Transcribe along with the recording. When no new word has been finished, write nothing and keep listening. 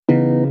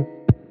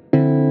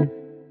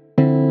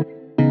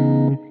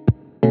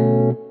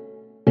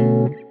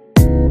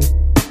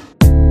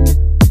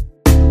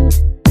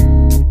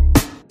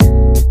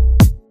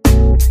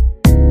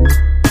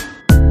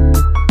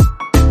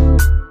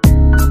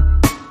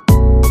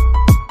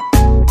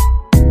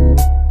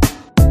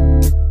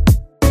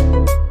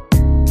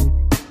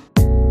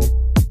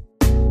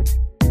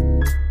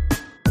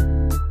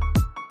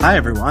Hi,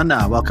 everyone.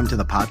 Welcome to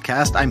the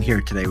podcast. I'm here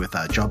today with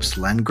Jobst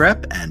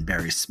Lengrip and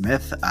Barry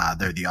Smith.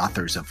 They're the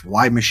authors of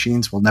Why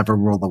Machines Will Never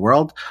Rule the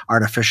World,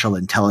 Artificial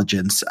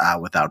Intelligence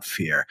Without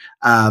Fear.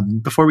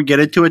 Before we get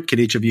into it, can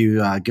each of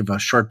you give a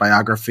short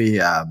biography,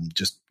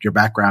 just your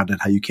background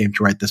and how you came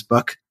to write this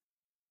book?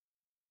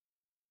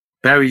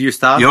 Barry, you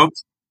start? Yep.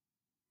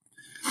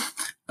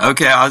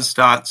 Okay, I'll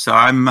start. So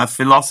I'm a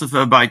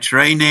philosopher by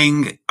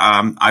training.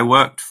 I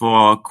worked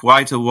for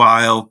quite a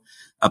while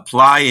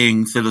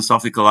applying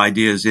philosophical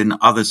ideas in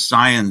other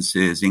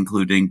sciences,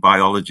 including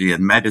biology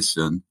and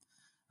medicine.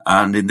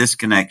 And in this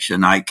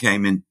connection, I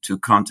came into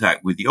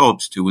contact with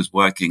Jobst, who was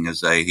working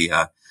as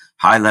a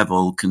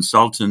high-level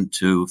consultant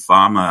to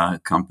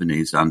pharma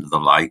companies and the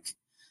like.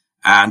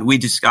 And we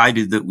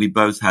decided that we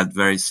both had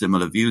very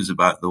similar views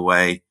about the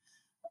way,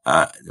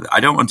 I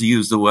don't want to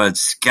use the word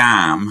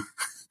scam,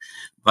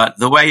 but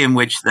the way in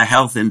which the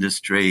health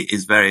industry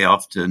is very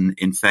often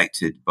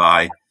infected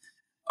by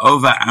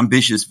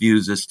over-ambitious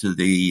views as to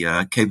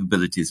the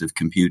capabilities of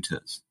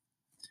computers.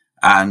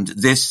 And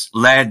this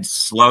led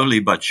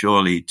slowly but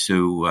surely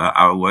to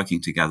our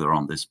working together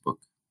on this book.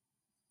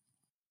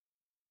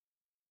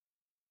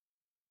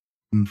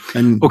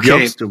 And okay.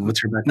 Jobst,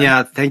 what's your background?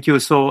 Yeah, thank you.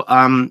 So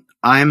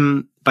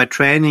I'm by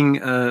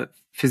training a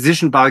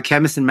physician,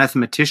 biochemist, and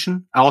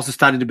mathematician. I also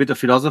studied a bit of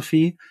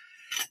philosophy.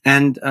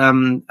 And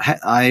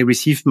I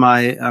received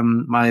my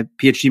my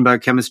PhD in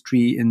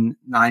biochemistry in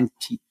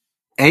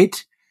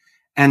 1998.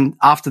 And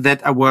after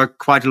that, I worked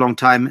quite a long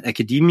time in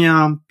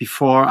academia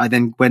before I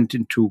then went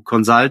into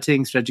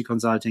consulting, strategy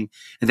consulting.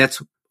 And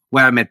that's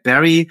where I met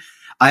Barry.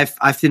 I've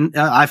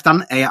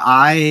done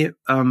AI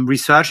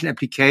research and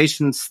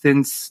applications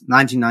since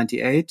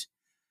 1998.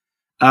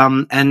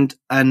 I'm an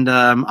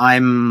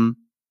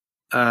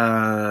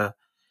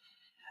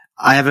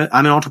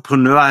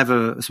entrepreneur. I have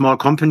a small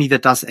company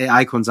that does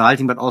AI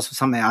consulting, but also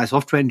some AI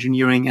software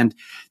engineering. And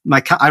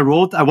I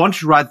wanted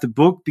to write the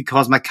book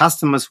because my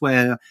customers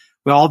were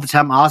all the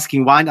time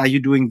asking, why are you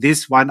doing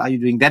this? Why are you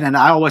doing that? And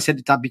I always said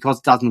it because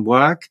it doesn't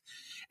work.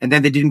 And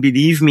then they didn't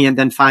believe me. And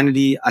then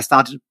finally I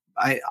thought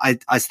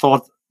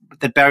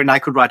that Barry and I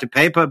could write a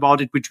paper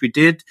about it, which we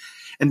did.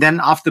 And then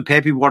after the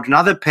paper, we wrote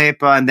another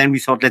paper. And then we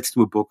thought, let's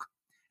do a book.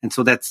 And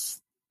so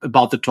that's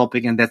about the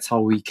topic. And that's how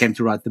we came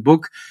to write the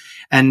book.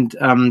 And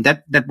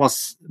that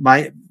was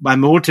my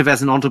motive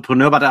as an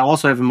entrepreneur, but I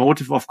also have a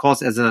motive, of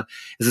course, as a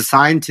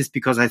scientist,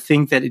 because I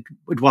think that it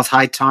was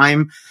high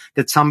time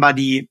that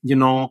somebody,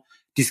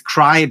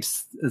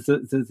 describes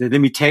the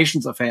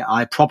limitations of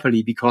AI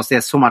properly, because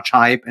there's so much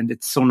hype and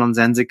it's so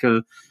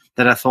nonsensical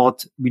that I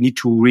thought we need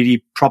to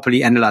really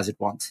properly analyze it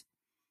once.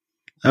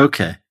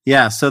 Okay.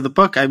 Yeah. So the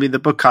book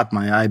caught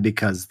my eye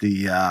because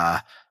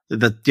the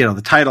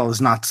title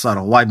is not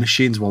subtle. Why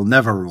Machines Will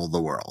Never Rule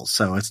the World.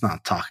 So it's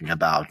not talking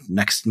about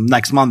next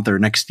month or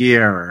next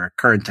year or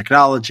current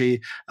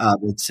technology.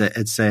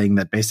 It's saying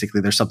that basically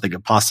there's something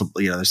impossible.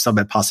 There's some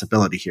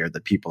impossibility here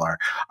that people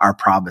are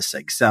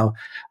promising. So,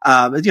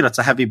 it's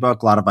a heavy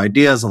book, a lot of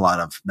ideas, a lot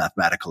of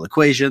mathematical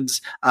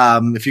equations.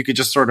 If you could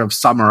just sort of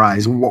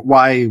summarize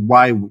why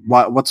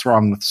what's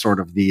wrong with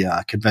sort of the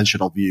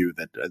conventional view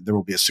that there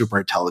will be a super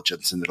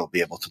intelligence and it'll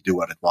be able to do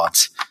what it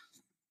wants.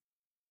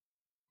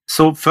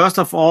 So first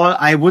of all,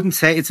 I wouldn't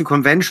say it's a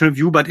conventional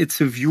view, but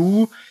it's a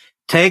view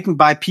taken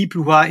by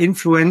people who are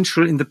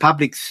influential in the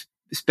public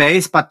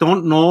space, but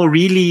don't know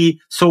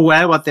really so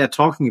well what they're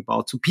talking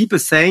about. So people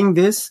saying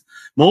this,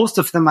 most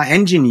of them are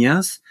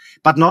engineers,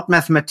 but not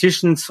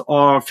mathematicians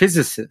or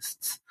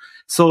physicists.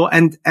 So,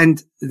 and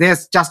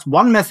there's just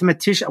one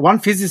mathematician, one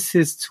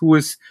physicist who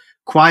is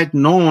quite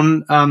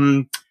known,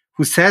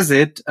 who says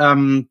it.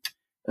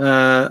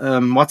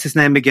 What's his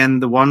name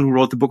again? The one who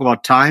wrote the book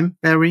about time,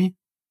 Barry?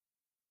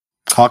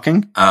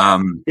 Hawking?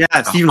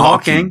 Stephen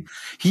Hawking.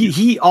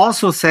 He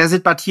also says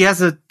it, but he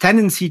had a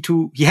tendency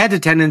to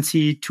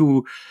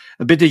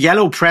a bit of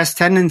yellow press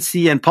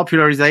tendency and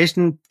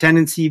popularization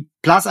tendency.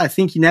 Plus, I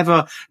think he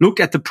never looked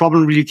at the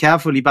problem really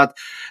carefully, but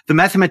the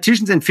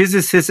mathematicians and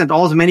physicists and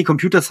also many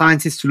computer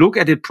scientists, to look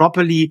at it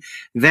properly,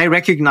 they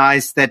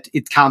recognize that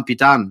it can't be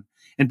done.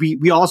 And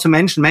we also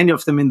mention many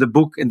of them in the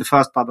book, in the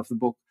first part of the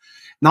book.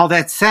 Now,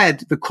 that said,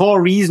 the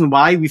core reason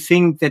why we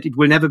think that it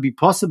will never be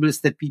possible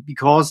is that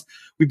because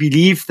we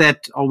believe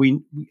that,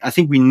 I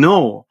think we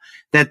know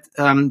that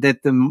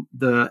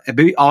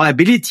our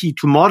ability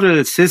to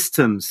model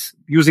systems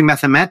using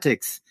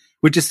mathematics,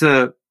 which is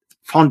the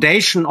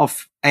foundation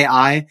of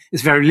AI,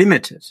 is very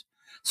limited.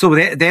 So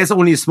there's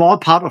only a small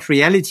part of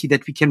reality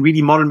that we can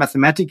really model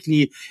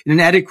mathematically in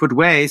an adequate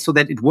way so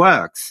that it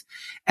works.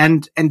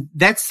 And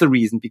that's the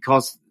reason,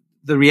 because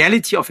the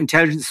reality of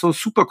intelligence is so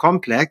super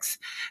complex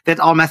that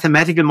our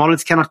mathematical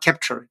models cannot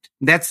capture it.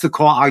 That's the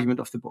core argument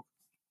of the book.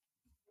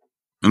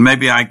 And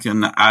maybe I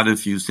can add a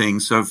few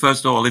things. So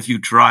first of all, if you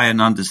try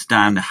and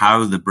understand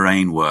how the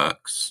brain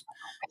works,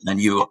 then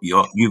you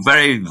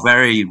very,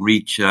 very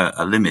reach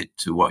a limit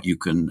to what you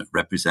can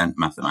represent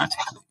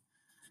mathematically.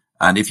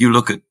 And if you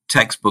look at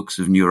textbooks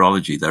of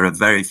neurology, there are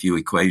very few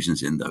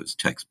equations in those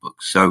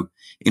textbooks. So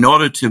in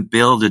order to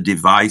build a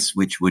device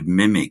which would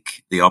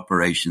mimic the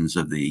operations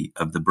of the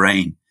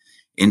brain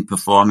in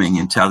performing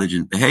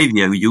intelligent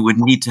behavior, you would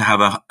need to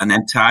have an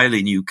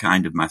entirely new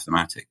kind of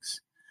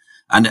mathematics.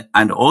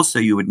 And also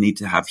you would need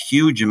to have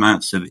huge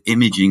amounts of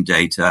imaging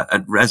data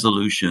at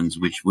resolutions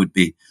which would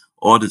be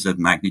orders of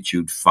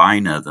magnitude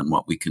finer than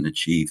what we can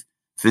achieve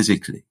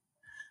physically.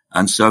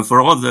 And so for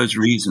all of those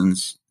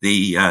reasons,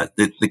 the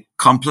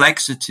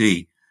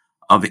complexity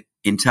of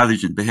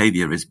intelligent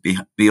behavior is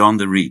beyond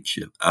the reach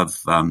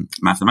of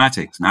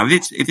mathematics. Now,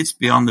 if it's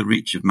beyond the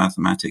reach of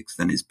mathematics,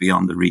 then it's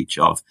beyond the reach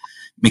of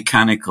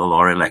mechanical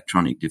or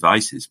electronic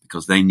devices,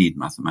 because they need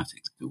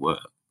mathematics to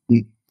work.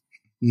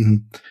 Mm-hmm.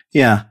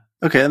 Yeah.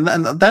 Okay, and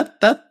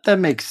that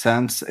makes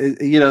sense.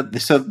 You know,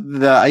 so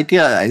the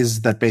idea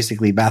is that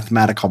basically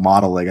mathematical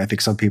modeling, I think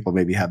some people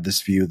maybe have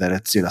this view that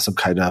it's, you know, some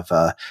kind of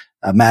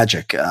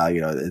magic. You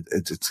know,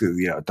 it's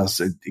you know,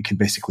 it can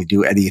basically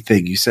do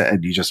anything you said,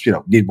 and you just, you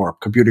know, need more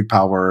computing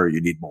power, or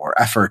you need more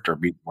effort, or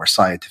need more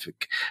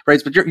scientific, right?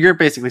 But you're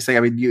basically saying,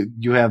 I mean,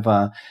 you have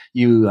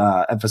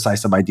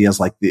emphasize some ideas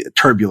like the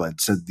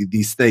turbulence and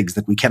these things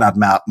that we cannot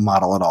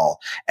model at all.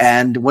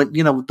 And what,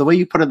 you know, the way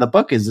you put it in the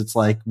book is, it's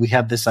like we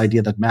have this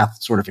idea that math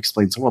sort of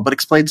explains the world, but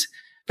explains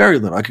very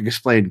little. I could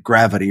explain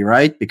gravity,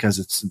 right? Because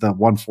it's the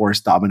one force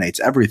dominates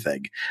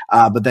everything.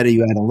 But then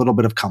you add a little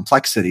bit of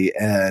complexity,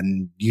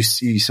 and you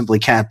simply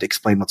can't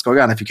explain what's going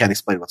on. If you can't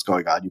explain what's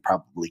going on, you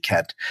probably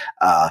can't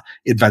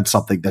invent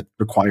something that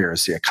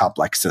requires a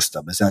complex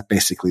system. Is that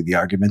basically the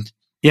argument?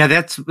 Yeah,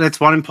 that's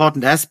one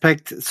important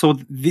aspect. So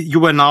you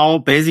were now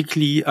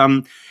basically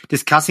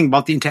discussing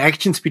about the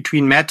interactions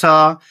between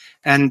matter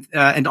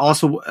and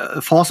also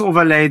force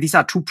overlay. These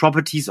are two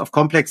properties of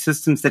complex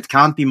systems that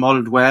can't be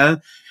modeled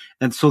well.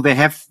 And so they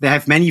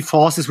have many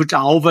forces which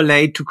are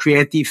overlaid to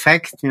create the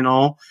effect, you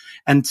know.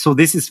 And so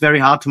this is very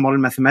hard to model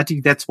mathematically.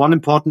 That's one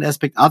important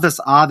aspect. Others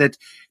are that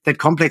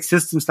complex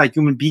systems like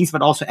human beings,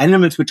 but also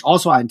animals, which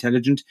also are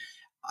intelligent,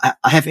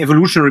 have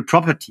evolutionary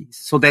properties,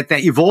 so that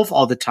they evolve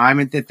all the time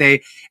and that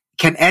they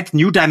can add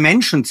new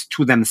dimensions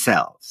to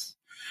themselves.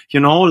 You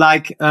know,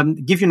 like,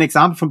 give you an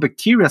example from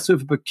bacteria. So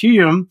if a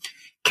bacterium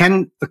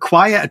can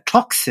acquire a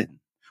toxin,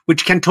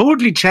 which can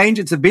totally change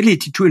its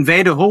ability to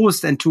invade a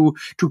host and to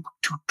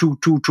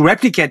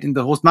replicate in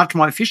the host much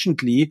more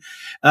efficiently,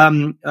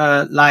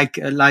 like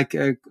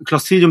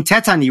Clostridium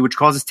tetani, which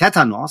causes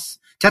tetanus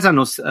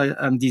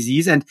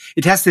disease, and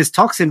it has this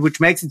toxin which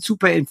makes it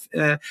super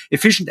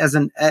efficient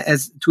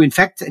as to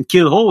infect and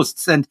kill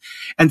hosts, and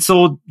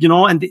so, you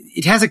know, and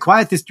it has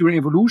acquired this during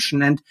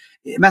evolution. And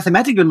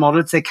mathematical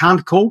models, they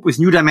can't cope with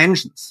new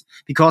dimensions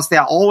because they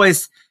are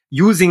always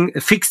using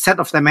a fixed set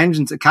of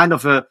dimensions, a kind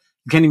of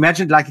you can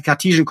imagine it like a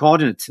Cartesian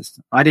coordinate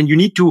system, right? And you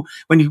need to,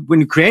 when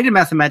you create a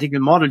mathematical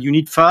model, you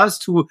need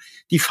first to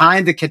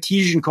define the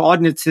Cartesian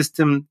coordinate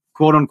system,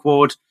 quote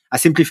unquote, I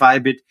simplify a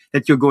bit,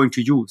 that you're going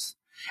to use.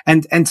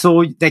 And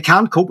so they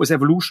can't cope with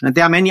evolution. And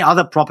there are many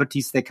other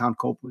properties they can't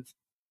cope with.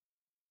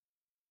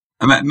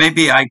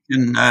 Maybe I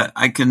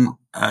can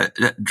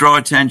draw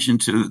attention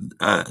to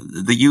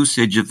the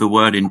usage of the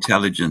word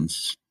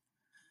intelligence.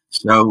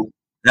 So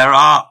there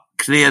are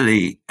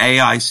clearly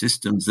AI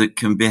systems that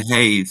can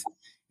behave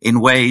in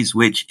ways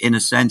which, in a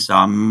sense,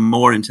 are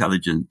more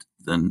intelligent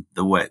than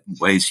the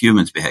ways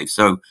humans behave.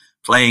 So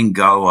playing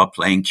Go or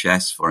playing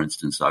chess, for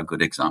instance, are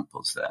good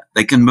examples there.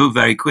 They can move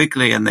very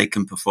quickly and they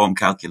can perform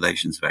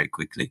calculations very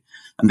quickly.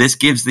 And this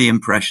gives the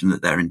impression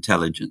that they're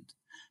intelligent.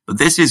 But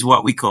this is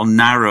what we call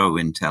narrow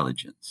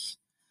intelligence,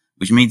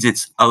 which means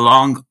it's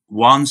along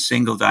one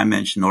single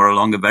dimension or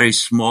along a very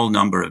small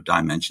number of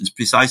dimensions,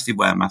 precisely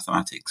where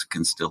mathematics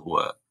can still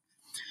work.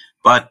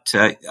 But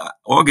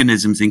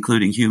organisms,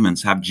 including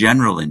humans, have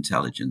general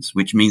intelligence,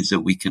 which means that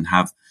we can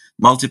have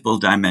multiple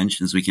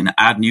dimensions. We can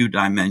add new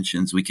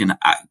dimensions. We can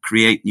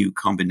create new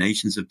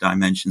combinations of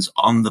dimensions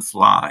on the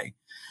fly.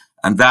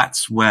 And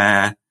that's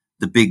where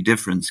the big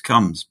difference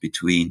comes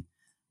between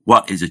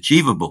what is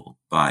achievable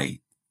by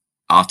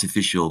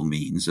artificial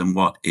means and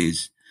what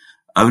is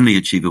only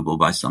achievable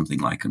by something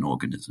like an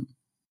organism.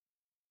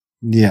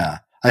 Yeah.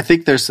 I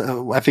think there's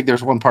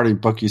one part of your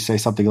book you say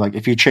something like,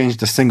 if you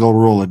changed a single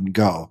rule in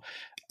Go,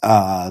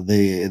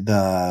 the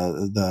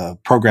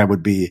program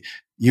would be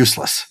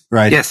useless,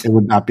 right? Yes. It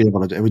would not be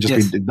able to, it would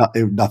just be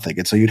nothing.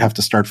 And so you'd have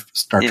to start from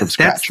scratch.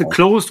 That's the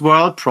closed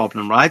world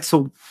problem, right?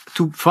 So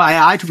for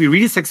AI to be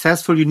really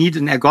successful, you need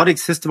an ergodic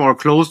system or a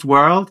closed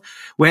world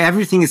where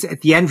everything is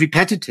at the end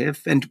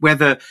repetitive, and where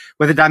the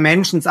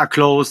dimensions are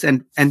closed,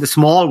 and the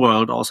small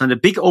world also. And a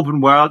big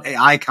open world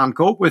AI can't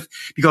cope with,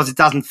 because it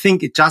doesn't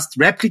think, it just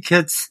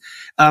replicates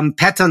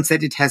patterns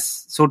that it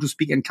has, so to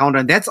speak, encountered.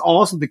 And that's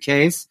also the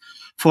case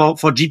for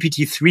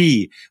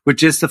GPT-3,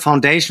 which is the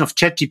foundation of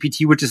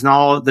ChatGPT, which is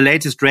now the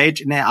latest rage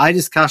in AI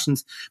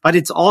discussions, but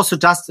it's also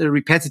just a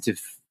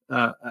repetitive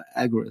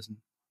algorithm.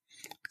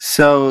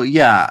 So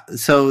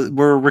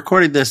we're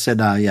recording this in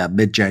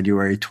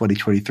mid-January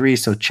 2023.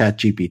 So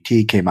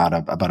ChatGPT came out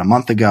about a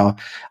month ago,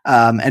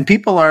 and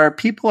people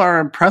are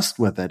impressed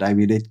with it. I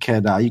mean, it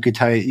can you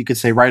could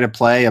say write a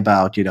play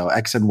about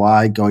X and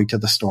Y going to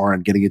the store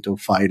and getting into a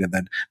fight and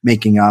then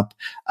making up.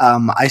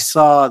 I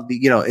saw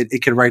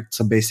it could write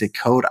some basic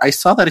code. I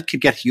saw that it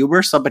could get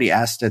humor. Somebody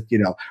asked it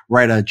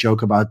write a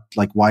joke about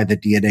like why the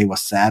DNA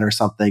was sad or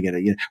something,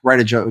 and write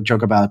a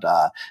joke about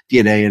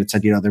DNA, and it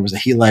said there was a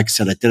helix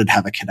and it didn't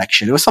have a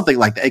connection. It was something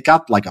like that. It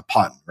got like a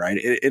pun, right?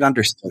 It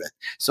understood it.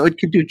 So it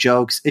could do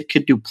jokes. It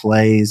could do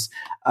plays.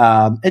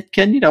 It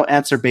can,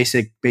 answer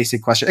basic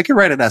questions. It can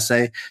write an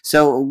essay.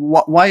 So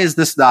why is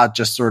this not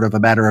just sort of a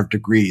matter of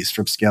degrees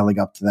from scaling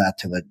up to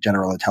the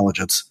general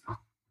intelligence?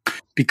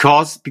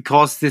 Because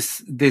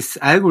this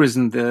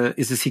algorithm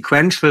is a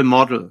sequential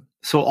model.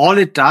 So all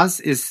it does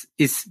is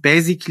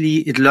basically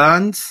it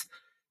learns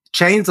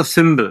chains of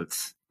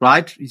symbols,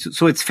 right?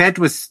 So it's fed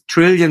with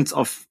trillions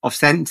of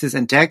sentences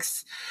and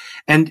texts.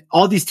 And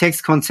all these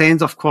texts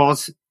contains, of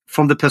course,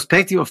 from the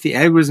perspective of the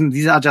algorithm,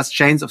 these are just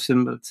chains of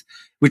symbols,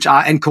 which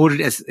are encoded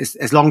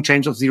as long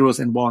chains of zeros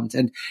and ones.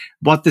 And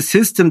what the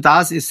system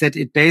does is that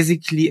it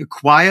basically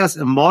acquires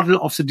a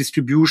model of the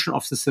distribution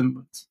of the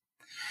symbols.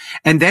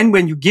 And then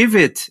when you give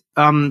it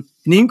an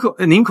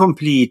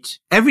incomplete,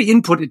 every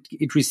input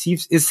it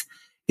receives is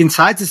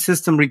inside the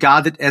system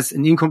regarded as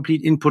an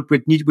incomplete input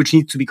which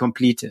needs to be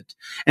completed.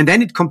 And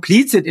then it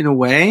completes it in a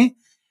way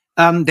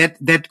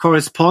that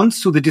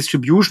corresponds to the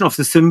distribution of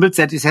the symbols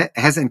that it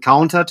has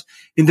encountered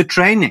in the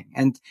training.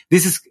 And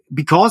this is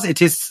because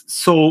it is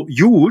so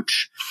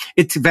huge.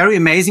 It's very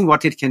amazing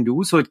what it can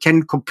do. So it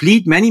can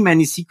complete many,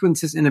 many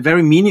sequences in a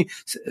very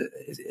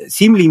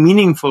seemingly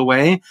meaningful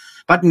way.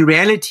 But in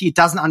reality, it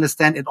doesn't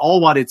understand at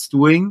all what it's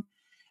doing.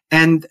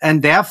 And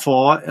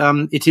therefore,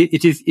 it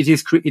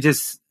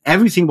is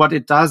everything what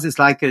it does is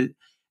like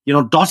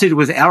dotted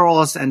with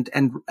errors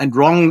and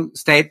wrong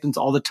statements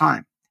all the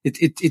time.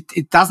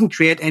 It doesn't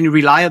create any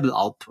reliable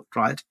output,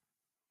 right?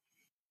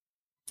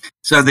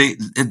 So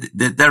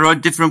there are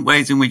different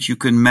ways in which you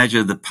can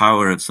measure the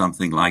power of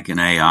something like an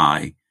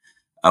AI.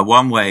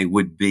 One way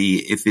would be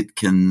if it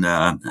can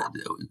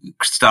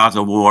start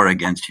a war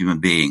against human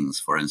beings,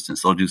 for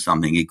instance, or do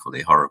something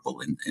equally horrible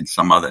in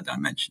some other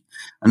dimension.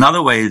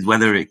 Another way is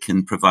whether it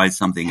can provide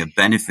something of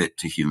benefit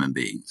to human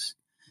beings,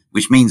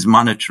 which means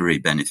monetary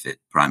benefit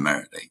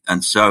primarily.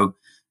 And so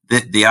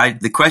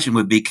the question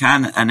would be,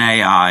 can an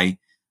AI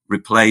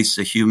replace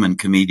a human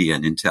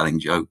comedian in telling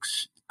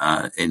jokes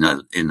in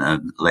a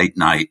late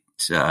night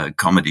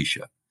comedy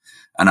show?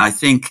 And I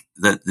think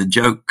that the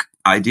joke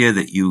idea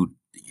that you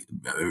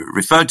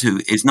referred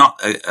to is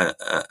not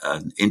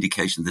an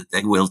indication that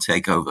they will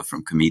take over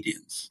from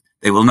comedians.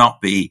 They will not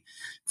be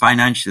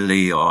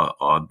financially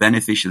or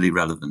beneficially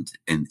relevant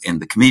in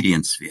the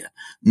comedian sphere,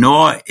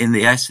 nor in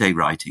the essay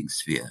writing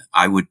sphere,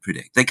 I would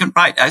predict. They can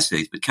write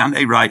essays, but can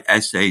they write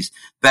essays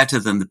better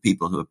than the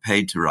people who are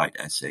paid to write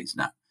essays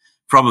now?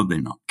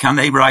 Probably not. Can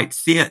they write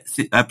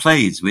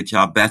plays which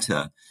are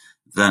better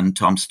than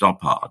Tom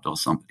Stoppard or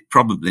somebody?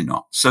 Probably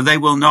not. So they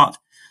will not,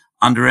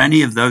 under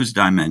any of those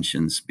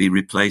dimensions, be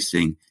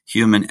replacing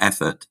human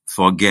effort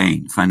for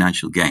gain,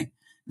 financial gain.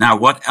 Now,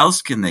 what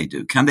else can they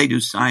do? Can they do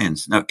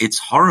science? No, it's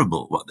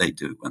horrible what they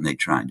do when they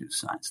try and do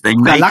science. They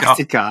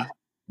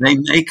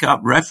make up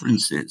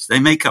references.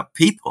 They make up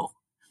people.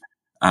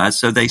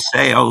 So they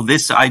say, oh,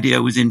 this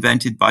idea was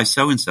invented by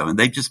so-and-so, and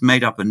they just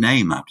made up a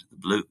name out of the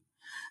blue.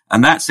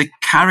 And that's a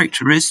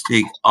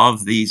characteristic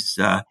of these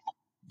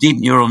deep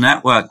neural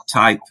network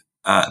type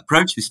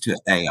approaches to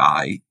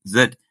AI,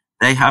 that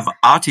they have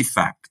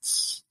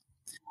artifacts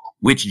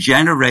which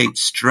generate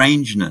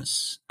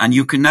strangeness, and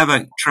you can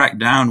never track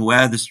down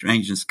where the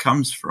strangeness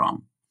comes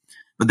from.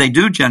 But they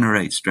do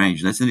generate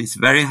strangeness, and it's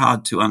very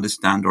hard to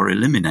understand or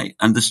eliminate.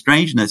 And the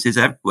strangeness is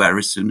everywhere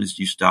as soon as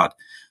you start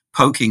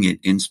poking it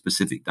in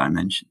specific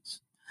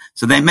dimensions.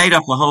 So they made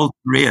up a whole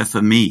career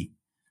for me.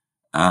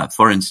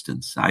 For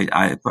instance,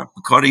 I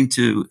according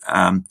to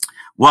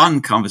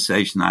one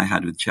conversation I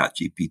had with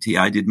ChatGPT,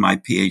 I did my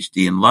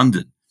PhD in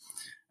London.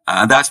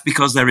 That's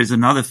because there is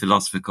another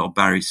philosopher called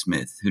Barry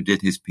Smith who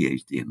did his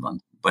PhD in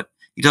London, but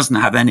he doesn't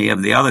have any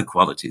of the other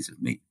qualities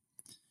of me.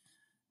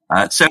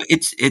 So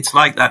it's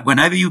like that.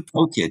 Whenever you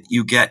poke it,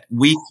 you get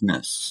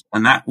weakness,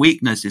 and that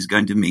weakness is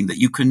going to mean that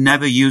you can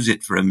never use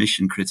it for a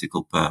mission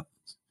critical purpose.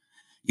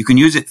 You can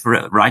use it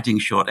for writing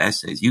short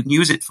essays. You can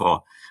use it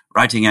for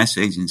writing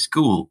essays in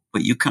school,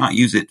 but you can't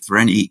use it for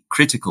any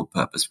critical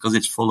purpose because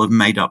it's full of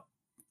made up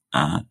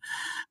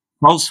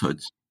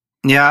falsehoods.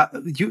 Yeah,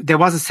 there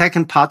was a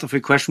second part of the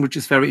question, which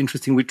is very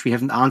interesting, which we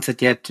haven't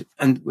answered yet,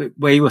 and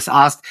where he was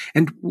asked,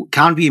 and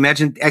can't we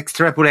imagine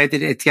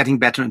extrapolated it's getting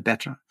better and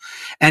better?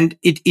 And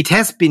it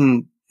has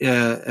been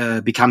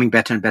becoming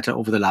better and better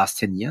over the last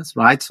 10 years,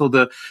 right? So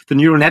the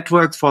neural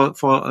networks for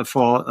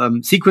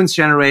sequence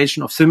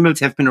generation of symbols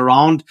have been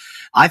around.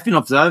 I've been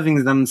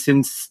observing them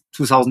since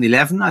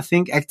 2011, I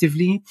think,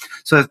 actively.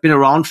 So they've been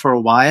around for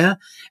a while,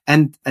 or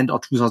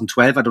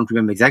 2012, I don't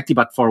remember exactly,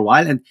 but for a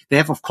while. And they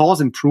have, of course,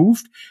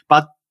 improved.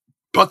 But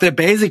But their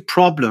basic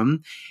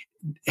problem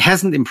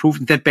hasn't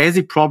improved. That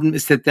basic problem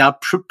is that they are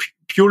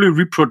purely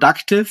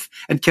reproductive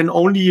and can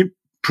only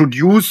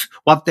produce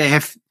what they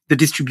have, the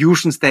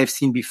distributions they've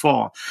seen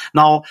before.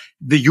 Now,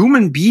 the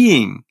human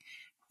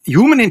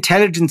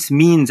intelligence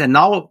means, and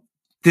now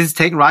this is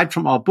taken right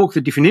from our book,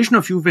 the definition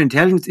of human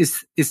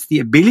intelligence is the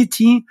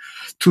ability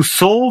to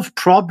solve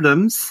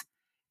problems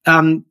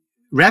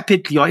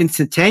rapidly or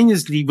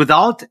instantaneously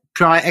without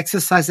prior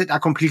exercise that are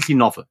completely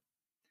novel.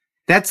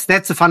 That's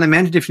the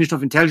fundamental definition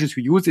of intelligence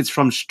we use. It's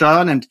from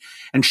Stern and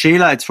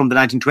Scheler. It's from the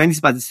 1920s,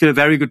 but it's still a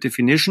very good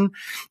definition.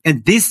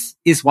 And this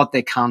is what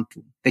they can't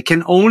do. They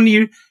can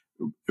only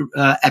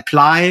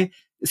apply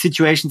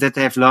situations that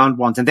they have learned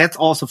once. And that's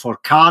also for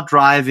car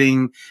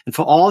driving and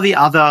for all the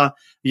other,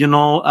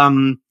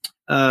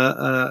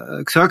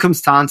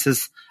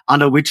 circumstances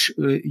under which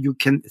you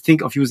can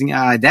think of using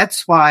AI.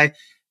 That's why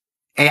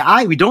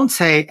AI, we don't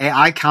say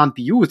AI can't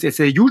be used. It's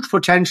a huge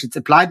potential. It's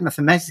applied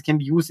mathematics, can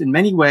be used in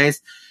many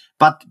ways,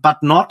 but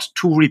not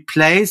to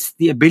replace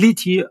the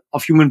ability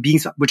of human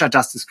beings, which I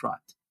just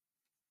described.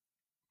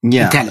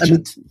 Yeah.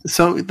 Intelligent.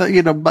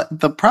 But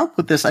the problem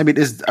with this,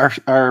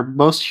 are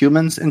most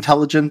humans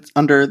intelligent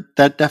under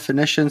that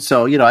definition?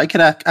 So, I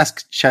could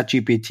ask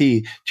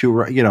ChatGPT to,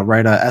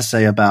 write an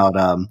essay about,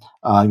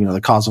 the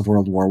cause of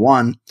World War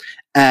I,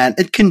 and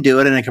it can do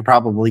it, and it could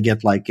probably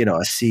get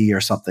a C or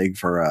something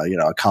for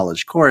a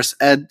college course.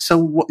 And so,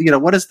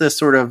 what is the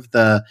sort of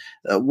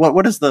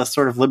what is the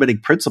sort of limiting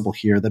principle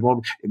here that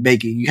will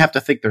make you have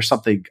to think there's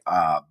something,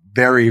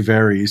 very,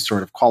 very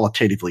sort of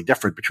qualitatively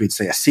different between,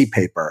 say, a C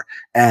paper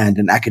and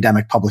an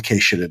academic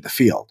publication in the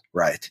field,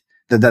 right?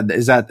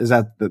 Is that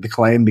the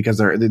claim? Because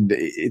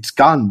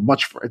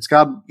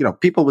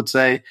people would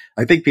say,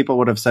 I think people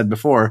would have said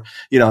before,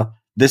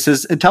 this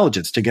is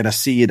intelligence. To get a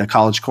C in a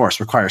college course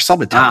requires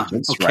some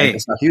intelligence, right?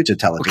 It's not huge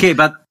intelligence. Okay,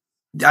 but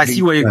I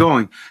see where you're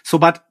going. So,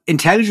 but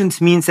intelligence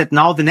means that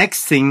now the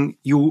next thing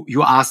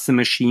you ask the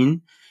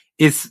machine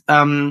is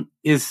to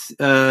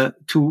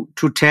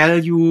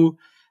tell you,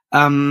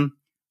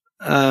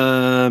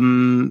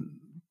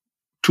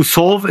 to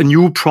solve a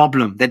new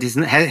problem that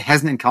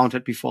hasn't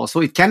encountered before. So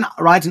it can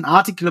write an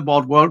article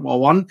about World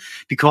War I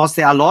because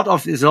there's a lot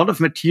of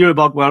material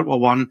about World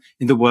War I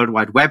in the World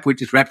Wide Web,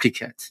 which it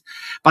replicates.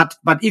 But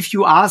if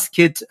you ask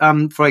it,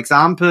 for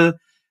example,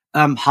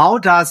 how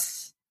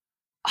does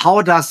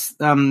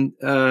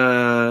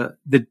the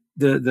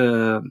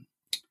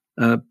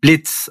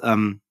Blitz,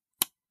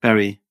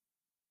 Barry?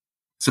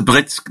 The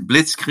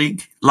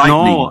Blitzkrieg?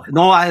 Lightning.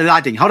 No,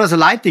 lightning. How does a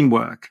lightning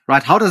work,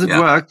 right? How does it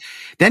work?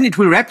 Then it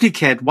will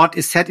replicate what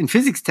is said in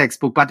physics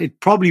textbook, but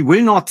it probably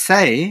will not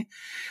say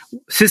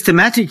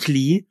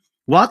systematically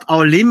what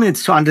our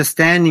limits to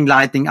understanding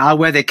lightning are,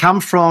 where they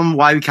come from,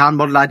 why we can't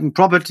model lightning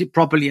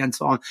properly, and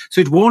so on.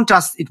 So it will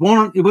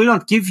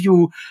not give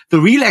you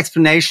the real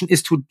explanation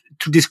is to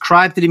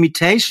describe the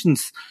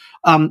limitations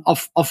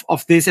of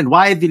this and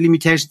why the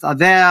limitations are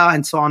there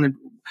and so on, and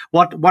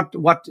what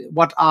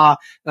are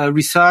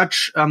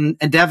research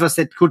endeavors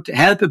that could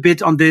help a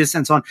bit on this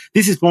and so on.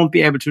 This it won't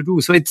be able to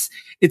do. So it's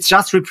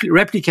just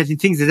replicating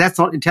things. That's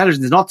not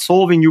intelligence. It's not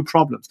solving new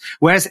problems.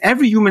 Whereas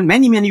many human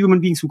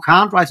beings who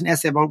can't write an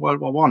essay about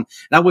World War I, and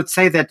I would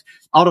say that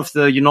out of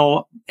the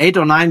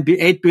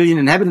 8 billion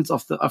inhabitants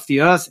of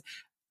the earth,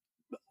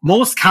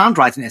 most can't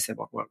write an essay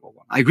about World War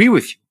I. I agree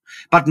with you,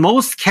 but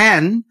most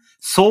can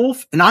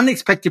solve an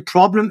unexpected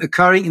problem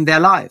occurring in their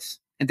lives.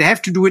 And they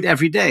have to do it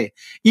every day.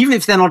 Even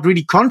if they're not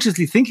really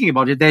consciously thinking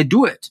about it, they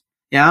do it.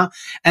 Yeah.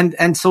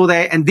 And so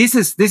this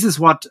is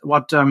what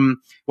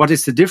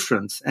is the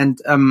difference. And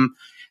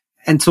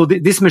so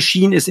this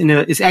machine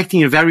is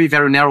acting in a very,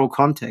 very narrow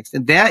context.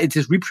 And there it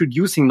is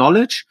reproducing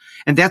knowledge.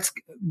 And that's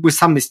with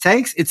some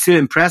mistakes. It's still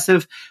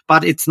impressive,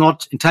 but it's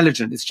not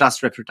intelligent. It's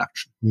just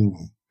reproduction.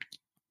 Mm.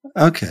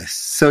 Okay.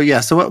 So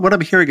what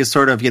I'm hearing is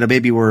sort of,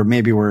 maybe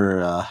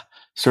we're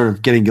sort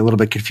of getting a little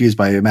bit confused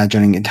by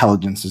imagining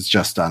intelligence is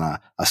just on a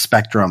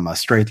spectrum, a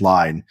straight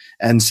line.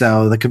 And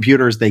so the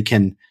computers, they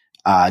can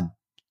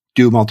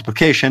do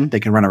multiplication, they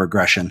can run a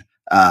regression,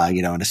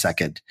 in a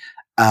second.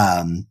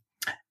 And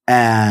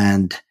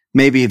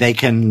maybe they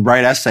can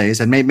write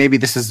essays, and maybe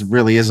this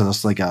really is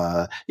just like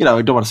I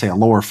don't want to say a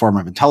lower form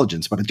of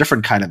intelligence, but a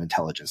different kind of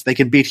intelligence. They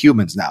can beat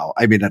humans now.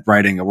 At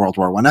writing a World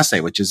War I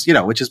essay, which is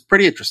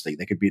pretty interesting.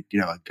 They could beat,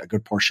 a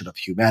good portion of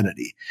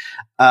humanity.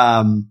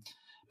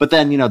 But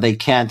then, they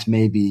can't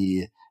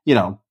maybe,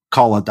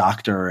 call a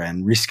doctor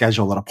and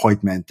reschedule an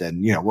appointment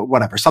and,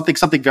 whatever,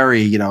 something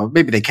very,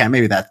 maybe they can,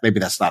 maybe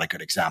that's not a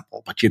good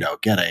example, but,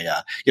 get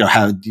I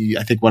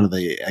think one of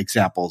the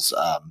examples,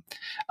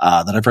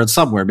 that I've read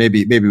somewhere,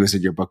 maybe it was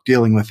in your book,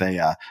 dealing with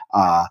a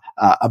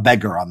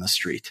beggar on the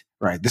street,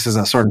 right? This is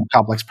a sort of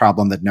complex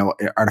problem that no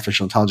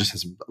artificial intelligence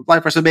has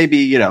applied for. So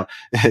maybe,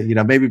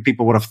 maybe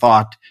people would have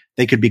thought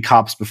they could be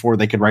cops before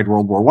they could write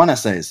World War I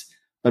essays.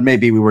 But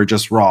maybe we were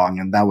just wrong,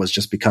 and that was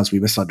just because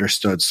we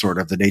misunderstood sort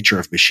of the nature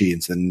of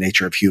machines and the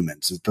nature of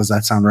humans. Does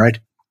that sound right?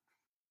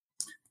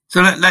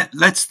 So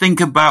let's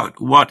think about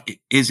what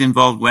is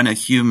involved when a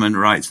human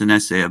writes an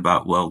essay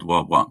about World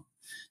War I.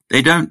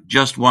 They don't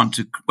just want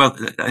to, well,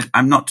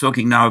 I'm not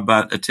talking now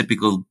about a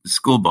typical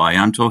schoolboy.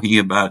 I'm talking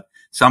about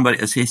somebody,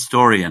 as a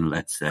historian,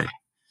 let's say,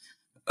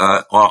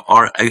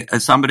 or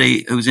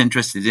somebody who's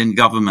interested in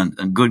government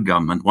and good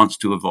government wants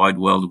to avoid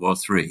World War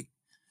III.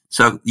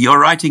 So you're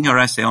writing your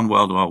essay on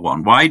World War I.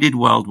 Why did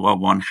World War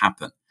I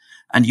happen?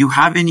 And you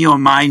have in your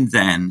mind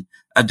then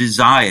a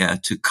desire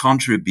to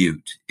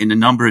contribute in a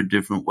number of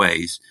different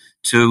ways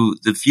to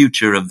the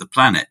future of the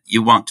planet.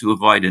 You want to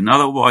avoid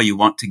another war. You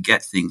want to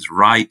get things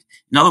right.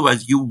 In other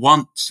words, you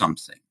want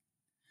something.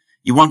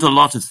 You want a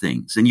lot of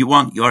things, and you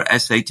want your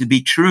essay to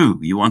be true.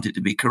 You want it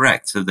to be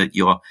correct so that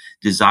your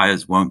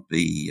desires won't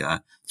be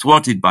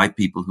thwarted by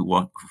people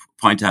who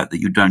point out that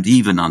you don't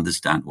even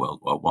understand World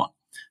War I.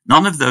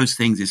 None of those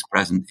things is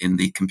present in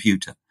the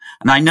computer.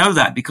 And I know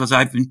that because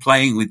I've been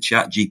playing with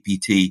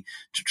ChatGPT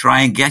to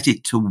try and get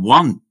it to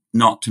want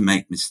not to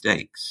make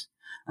mistakes.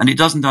 And it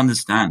doesn't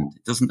understand.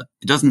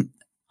 It doesn't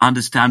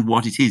understand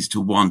what it is to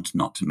want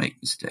not to make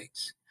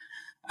mistakes.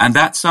 And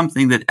that's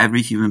something that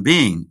every human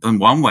being, in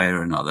one way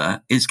or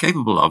another, is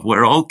capable of.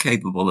 We're all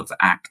capable of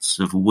acts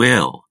of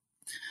will.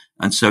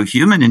 And so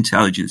human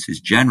intelligence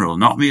is general,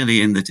 not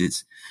merely in that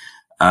it's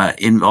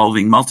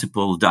involving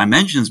multiple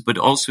dimensions, but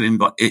also in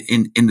that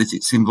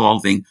it's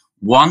involving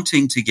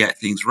wanting to get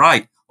things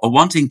right or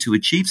wanting to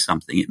achieve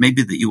something. It may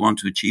be that you want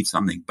to achieve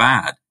something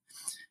bad,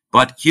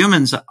 but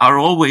humans are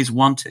always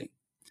wanting.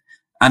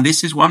 And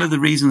this is one of the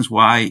reasons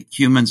why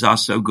humans are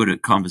so good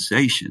at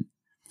conversation,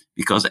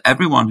 because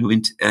everyone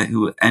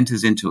who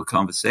enters into a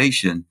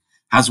conversation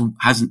has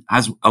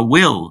a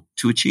will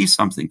to achieve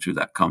something through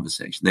that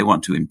conversation. They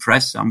want to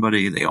impress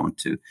somebody. They want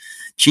to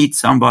cheat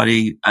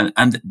somebody.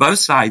 And both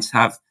sides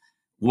have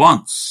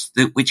wants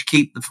which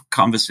keep the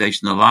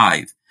conversation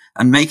alive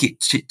and make it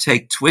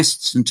take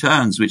twists and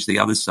turns which the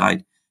other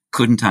side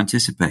couldn't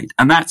anticipate.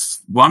 And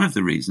that's one of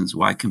the reasons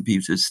why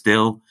computers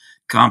still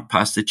can't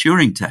pass the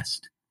Turing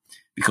test.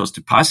 Because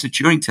to pass the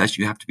Turing test,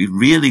 you have to be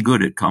really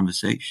good at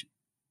conversation.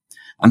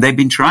 And they've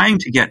been trying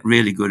to get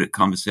really good at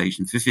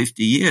conversation for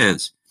 50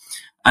 years.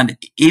 And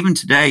even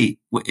today,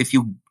 if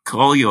you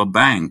call your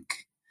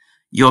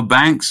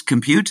bank's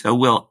computer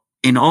will,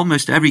 in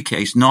almost every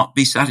case, not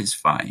be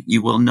satisfying.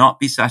 You will not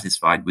be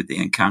satisfied with the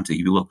encounter.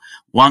 You will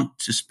want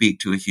to speak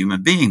to a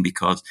human being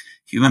because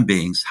human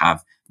beings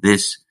have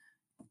this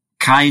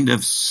kind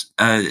of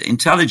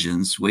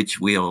intelligence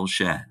which we all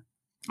share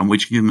and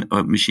which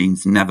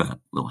machines never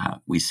will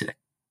have, we say.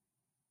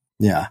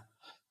 Yeah.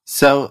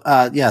 So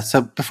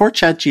before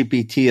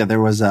ChatGPT, there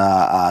was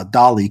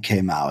DALL-E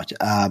came out.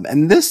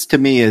 And this to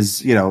me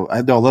is,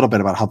 I know a little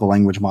bit about how the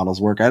language models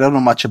work. I don't know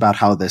much about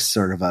how this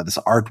sort of, this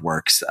art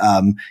works.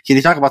 Can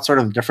you talk about sort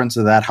of the difference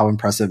of that, how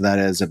impressive that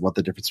is, and what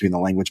the difference between the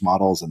language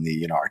models and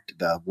the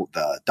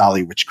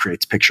DALL-E, which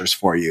creates pictures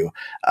for you?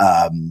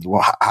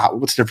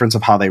 What's the difference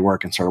of how they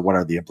work and sort of what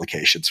are the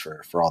implications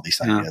for all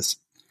these ideas?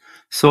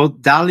 So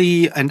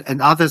DALL-E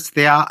and others,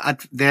 they are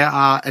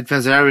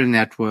adversarial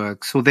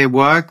networks. So they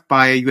work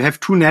by, you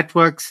have two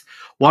networks.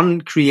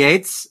 One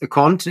creates a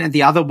content and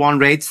the other one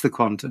rates the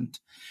content.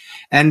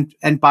 And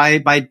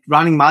by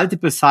running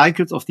multiple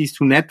cycles of these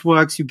two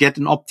networks, you get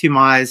an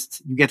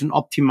optimized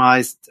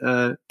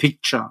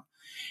picture.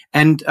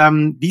 And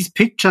these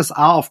pictures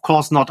are, of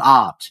course, not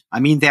art.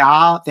 I mean, there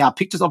are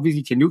pictures.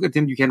 Obviously, you can look at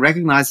them, you can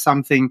recognize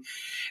something,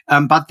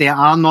 but they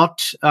are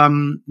not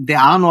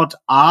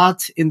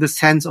art in the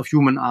sense of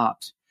human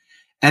art.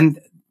 And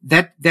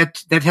that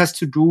has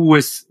to do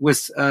with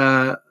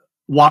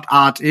what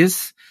art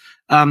is,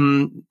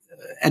 and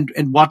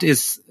what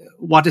is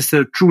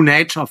the true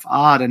nature of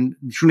art. And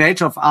the true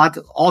nature of art: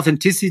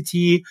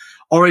 authenticity,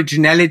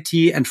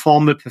 originality, and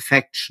formal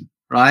perfection.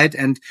 Right.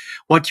 And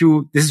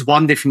this is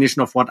one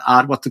definition of what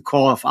the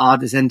core of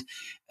art is. And,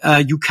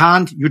 you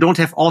don't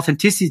have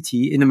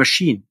authenticity in a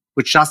machine,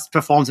 which just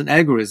performs an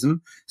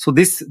algorithm. So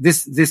this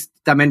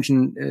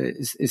dimension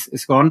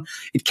is gone.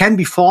 It can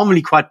be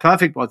formally quite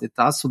perfect what it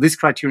does. So this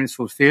criterion is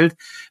fulfilled,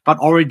 but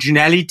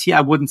originality,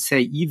 I wouldn't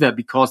say either,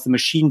 because the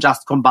machine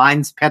just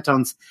combines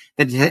patterns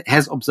that it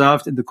has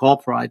observed in the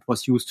corpora it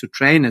was used to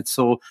train it.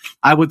 So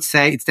I would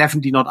say it's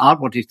definitely not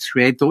art what it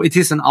creates, though it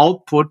is an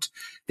output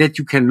that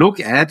you can look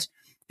at.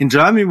 In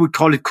Germany, we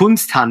call it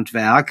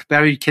Kunsthandwerk.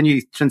 Barry, can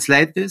you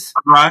translate this?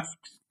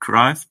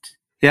 Craft.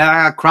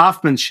 Yeah,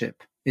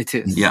 craftsmanship. It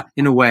is,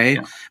 in a way,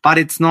 but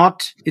it's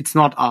not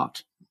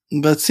art.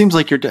 But it seems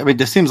like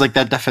it seems like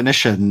that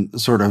definition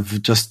sort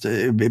of just,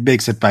 it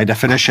makes it by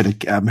definition,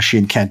 a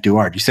machine can't do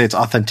art. You say it's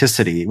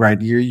authenticity,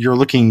 right? You're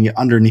looking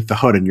underneath the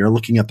hood and you're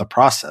looking at the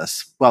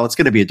process. Well, it's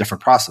going to be a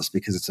different process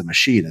because it's a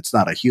machine. It's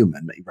not a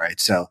human, right?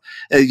 So,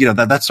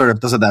 that sort of,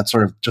 doesn't that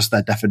sort of just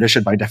that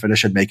definition by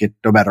definition make it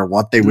no matter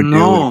what they would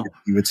do,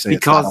 you would say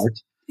because it's not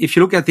art? If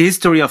you look at the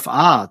history of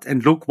art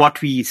and look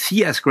what we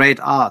see as great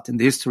art in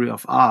the history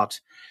of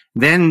art,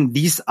 then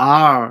these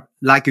are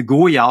like a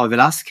Goya or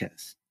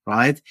Velázquez.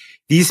 Right?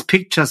 These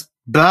pictures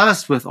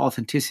burst with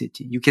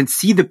authenticity. You can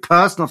see the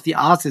person of the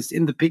artist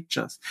in the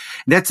pictures.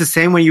 And that's the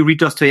same when you read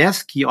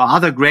Dostoevsky or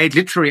other great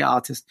literary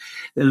artists.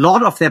 A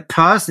lot of their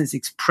person is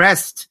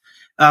expressed.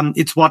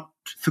 It's what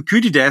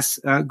Thucydides,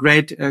 a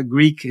great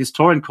Greek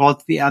historian,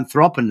 called the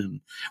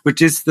anthroponym,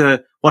 which is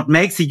what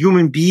makes a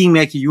human being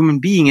make a human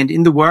being. And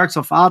in the works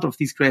of art of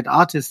these great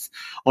artists,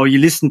 or you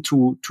listen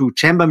to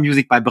chamber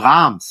music by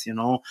Brahms,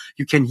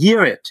 you can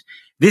hear it.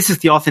 This is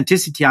the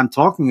authenticity I'm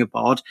talking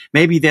about.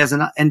 Maybe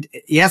and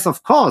yes,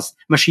 of course,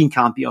 machine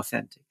can't be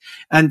authentic.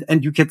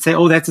 And you can say,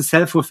 oh, that's a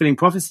self-fulfilling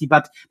prophecy,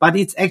 but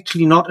it's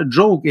actually not a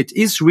joke. It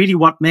is really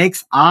what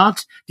makes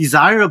art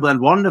desirable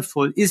and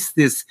wonderful, is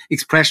this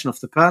expression of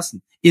the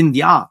person in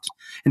the art.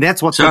 And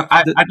that's what. So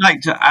I'd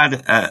like to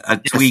add a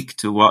tweak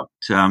to what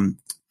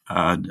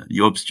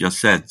Jobst just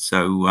said.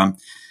 So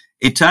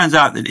it turns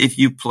out that if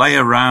you play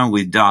around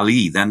with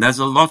DALL-E, then there's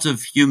a lot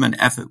of human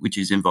effort which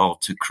is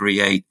involved to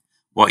create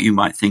what you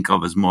might think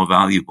of as more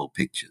valuable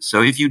pictures.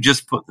 So if you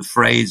just put the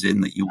phrase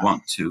in that you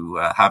want to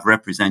have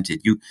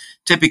represented, you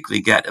typically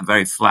get a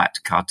very flat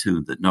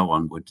cartoon that no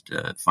one would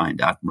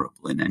find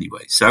admirable in any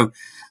way. So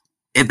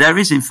if there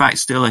is, in fact,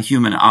 still a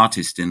human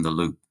artist in the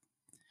loop.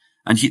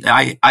 And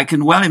I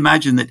can well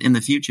imagine that in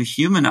the future,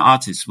 human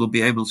artists will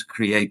be able to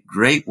create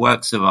great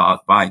works of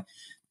art by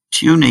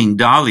tuning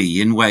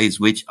DALL-E in ways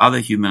which other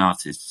human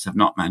artists have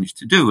not managed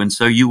to do. And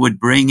so you would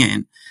bring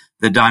in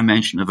the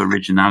dimension of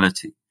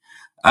originality.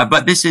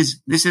 But this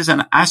is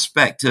an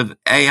aspect of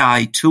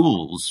AI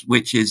tools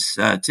which is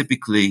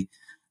typically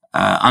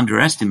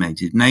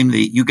underestimated.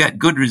 Namely, you get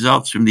good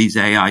results from these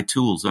AI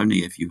tools only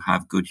if you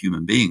have good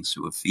human beings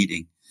who are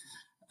feeding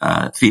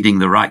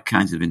the right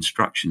kinds of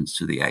instructions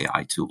to the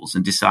AI tools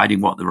and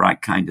deciding what the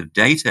right kind of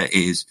data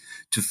is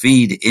to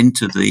feed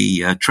into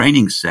the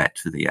training set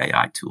for the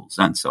AI tools,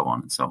 and so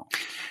on and so on.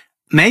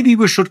 Maybe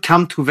we should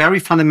come to a very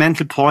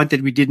fundamental point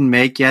that we didn't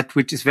make yet,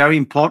 which is very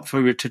important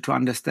for you to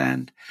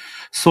understand.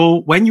 So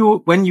when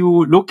you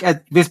look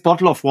at this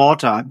bottle of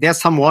water, there's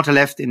some water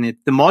left in it.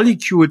 The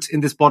molecules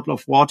in this bottle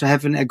of water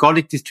have an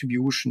ergodic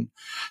distribution.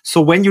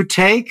 So when you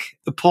take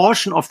a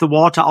portion of the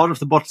water out of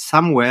the bottle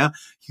somewhere,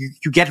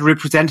 you get a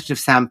representative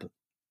sample.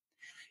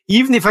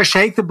 Even if I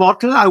shake the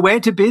bottle, I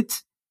wait a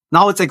bit,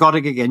 now it's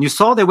ergodic again. You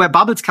saw there were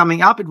bubbles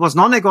coming up. It was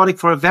non-ergodic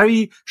for a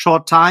very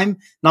short time.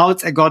 Now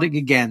it's ergodic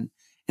again.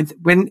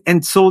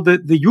 So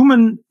what the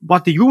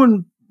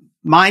human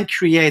mind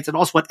creates, and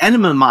also what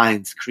animal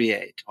minds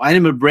create or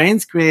animal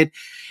brains create,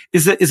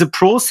 is a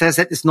process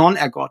that is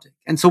non-ergodic.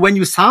 And so when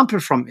you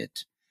sample from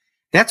it,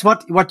 that's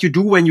what you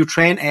do when you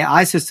train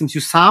AI systems.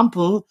 You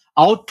sample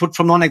output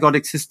from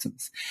non-ergodic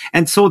systems.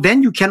 And so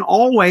then you can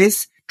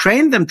always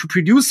train them to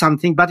produce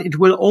something, but it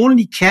will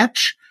only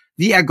catch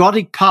the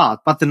ergodic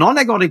part. But the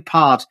non-ergodic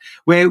part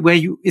where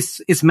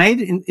is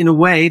made in a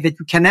way that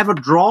you can never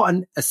draw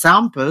a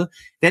sample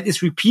that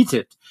is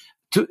repeated.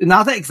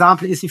 Another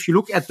example is if you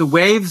look at the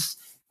waves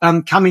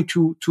coming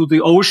to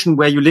the ocean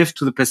where you live,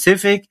 to the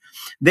Pacific,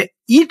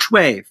 each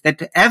wave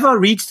that ever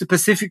reached the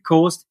Pacific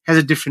coast has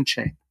a different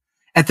shape.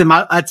 At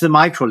the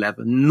micro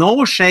level,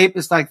 no shape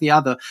is like the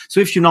other. So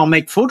if you now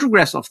make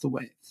photographs of the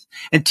waves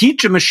and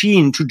teach a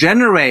machine to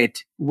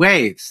generate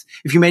waves,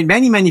 if you made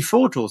many, many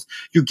photos,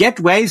 you get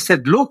waves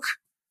that look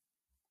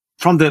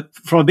from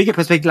a bigger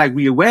perspective like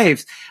real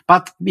waves.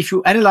 But if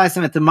you analyze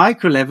them at the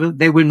micro level,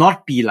 they will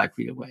not be like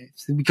real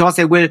waves, because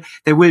they will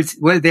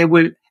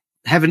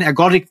have an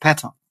ergodic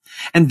pattern.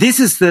 And this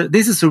is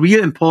a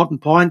real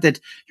important point, that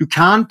you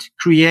can't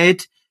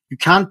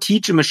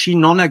teach a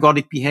machine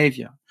non-ergodic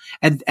behavior.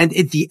 And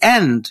at the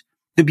end,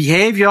 the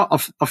behavior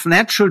of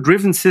natural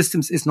driven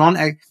systems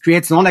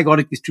creates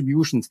non-ergodic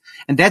distributions.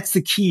 And that's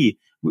the key.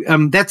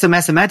 That's a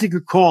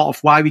mathematical core of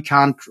why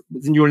the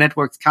neural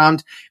networks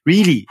can't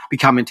really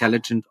become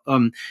intelligent.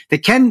 They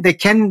can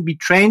be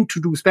trained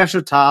to do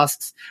special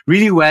tasks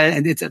really well,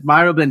 and it's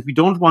admirable. And we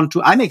don't want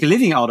to, I make a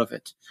living out of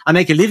it. I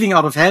make a living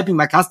out of helping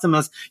my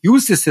customers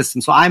use this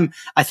system. So I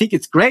think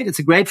it's great. It's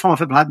a great form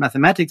of applied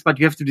mathematics, but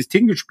you have to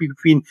distinguish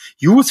between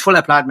useful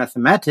applied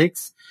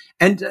mathematics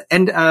and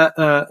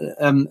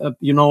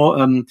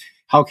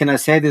how can I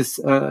say this,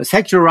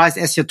 secularized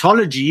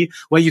eschatology,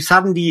 where you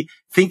suddenly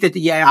think that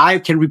the AI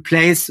can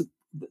replace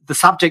the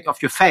subject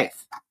of your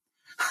faith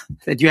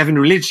that you have in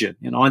religion,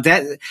 and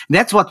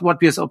that's what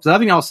we are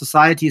observing in our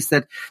society, is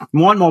that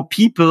more and more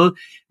people,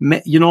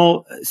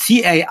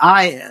 see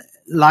AI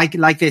like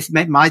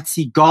they might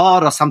see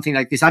God or something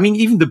like this. I mean,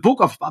 even the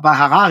book by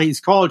Harari is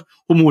called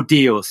Homo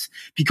Deus,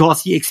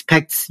 because he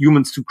expects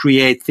humans to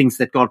create things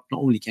that God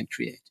only can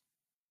create.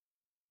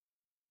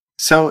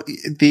 So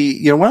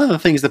one of the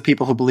things that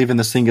people who believe in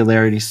the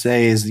singularity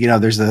say is, they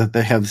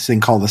have this thing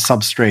called the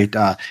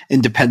substrate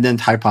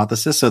independent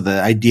hypothesis. So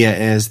the idea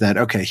is that,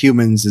 okay,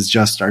 humans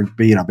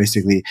are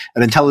basically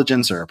an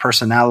intelligence or a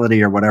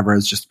personality or whatever.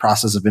 It's just a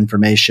process of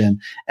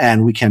information,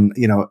 and we can,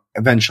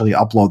 eventually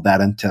upload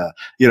that into,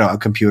 a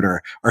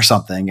computer or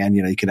something. And,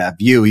 you can have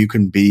you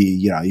can be,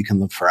 you can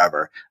live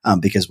forever,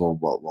 because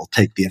we'll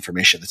take the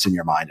information that's in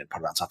your mind and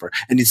put it on software.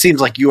 And it seems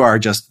like you are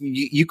just,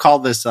 you call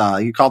this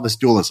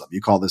dualism.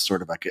 You call this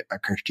sort of a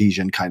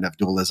Cartesian kind of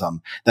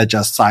dualism that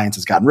just science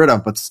has gotten rid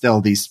of, but still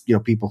these,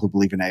 people who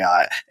believe in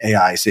AI,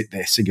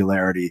 the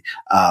singularity,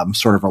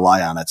 sort of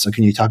rely on it. So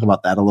can you talk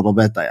about that a little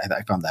bit?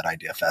 I found that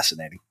idea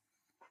fascinating.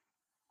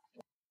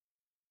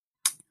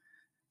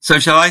 So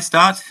shall I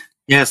start?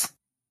 Yes.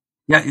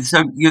 Yeah.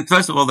 So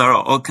first of all, there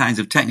are all kinds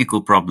of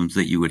technical problems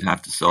that you would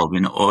have to solve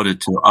in order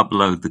to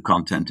upload the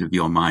content of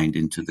your mind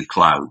into the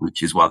cloud,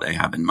 which is what they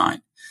have in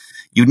mind.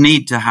 You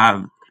need to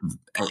have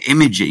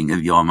imaging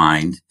of your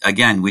mind,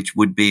 again, which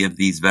would be of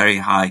these very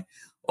high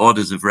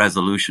orders of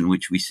resolution,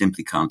 which we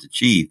simply can't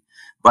achieve.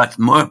 But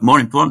more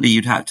importantly,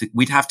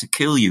 we'd have to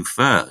kill you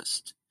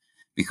first,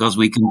 because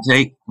we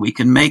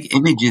can make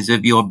images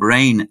of your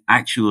brain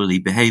actually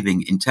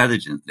behaving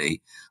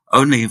intelligently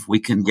only if we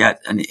can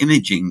get an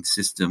imaging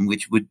system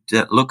which would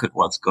look at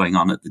what's going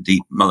on at the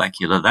deep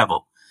molecular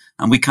level.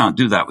 And we can't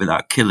do that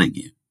without killing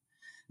you.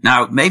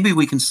 Now, maybe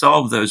we can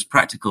solve those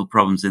practical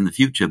problems in the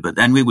future, but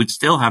then we would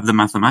still have the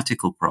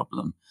mathematical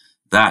problem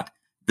that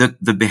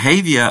the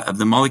behavior of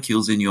the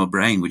molecules in your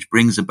brain, which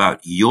brings about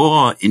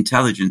your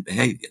intelligent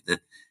behavior, the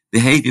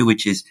behavior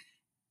which is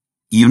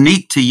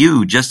unique to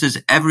you, just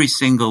as every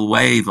single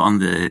wave on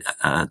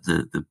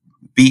the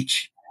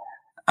beach,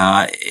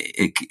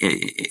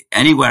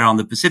 anywhere on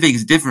the Pacific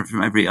is different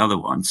from every other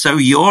one. So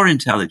your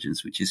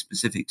intelligence, which is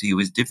specific to you,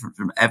 is different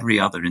from every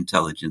other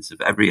intelligence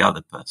of every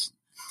other person.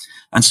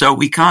 And so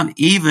we can't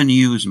even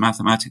use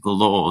mathematical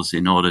laws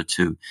in order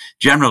to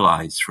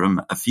generalize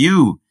from a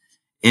few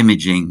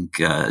imaging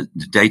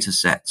data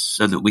sets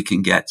so that we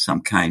can get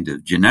some kind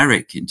of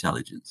generic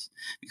intelligence,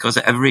 because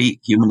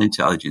every human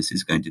intelligence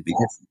is going to be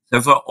different.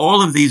 So for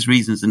all of these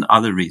reasons and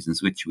other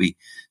reasons, which we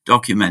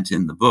document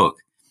in the book,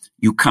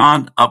 you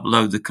can't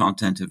upload the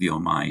content of your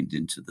mind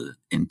into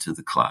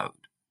the cloud.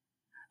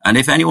 And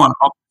if anyone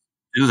wants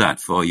to do that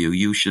for you,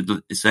 you should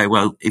say,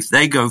 well, if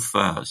they go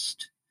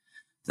first,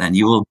 then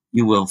you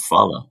will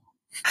follow.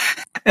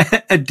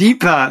 A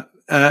deeper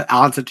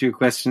answer to your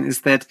question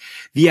is that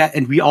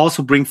we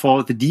also bring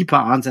forward the deeper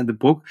answer in the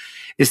book,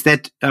 is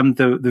that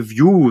the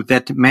view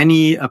that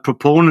many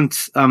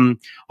proponents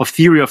of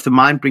theory of the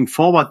mind bring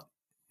forward,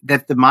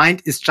 that the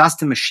mind is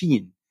just a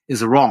machine,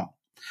 is wrong.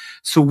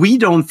 So we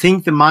don't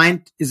think the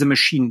mind is a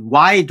machine.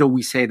 Why do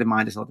we say the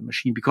mind is not a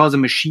machine? Because a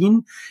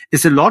machine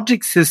is a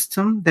logic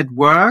system that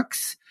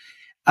works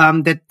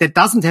that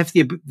doesn't have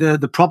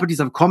the properties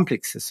of a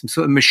complex system.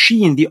 So a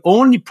machine, the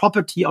only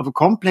property of a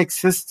complex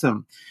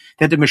system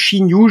that a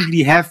machine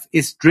usually have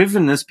is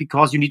drivenness,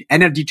 because you need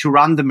energy to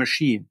run the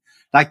machine.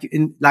 Like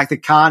the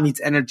car needs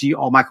energy,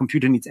 or my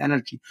computer needs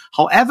energy.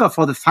 However,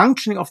 for the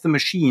functioning of the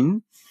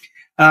machine,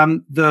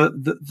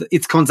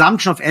 its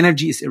consumption of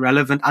energy is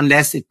irrelevant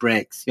unless it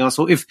breaks. You know,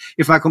 so if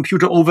my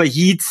computer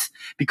overheats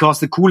because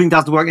the cooling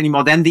doesn't work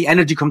anymore, then the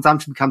energy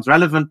consumption becomes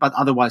relevant, but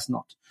otherwise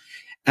not.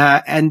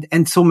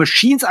 And so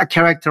machines are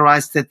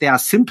characterized that they are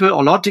simple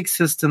or logic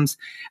systems,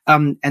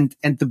 and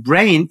the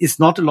brain is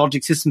not a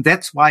logic system.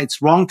 That's why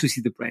it's wrong to see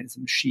the brain as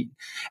a machine.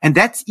 And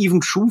that's even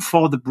true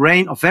for the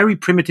brain of very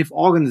primitive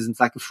organisms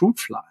like a fruit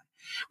fly,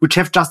 which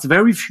have just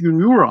very few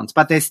neurons,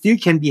 but they still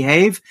can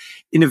behave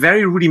in a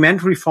very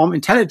rudimentary form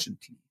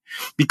intelligently,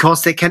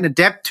 because they can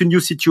adapt to new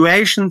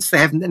situations they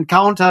haven't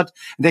encountered,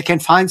 they can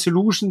find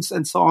solutions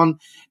and so on.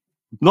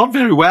 Not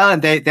very well,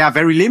 and they are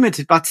very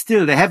limited, but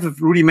still they have a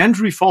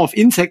rudimentary form of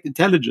insect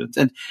intelligence,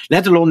 and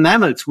let alone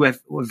mammals who have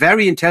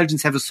very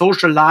intelligence, have a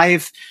social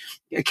life,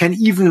 can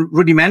even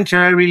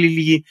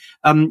rudimentarily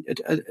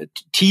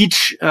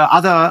teach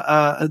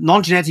other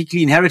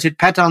non-genetically inherited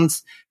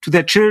patterns to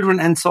their children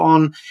and so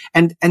on.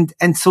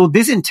 And so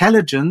this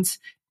intelligence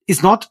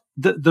is not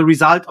the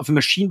result of a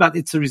machine, but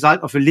it's a result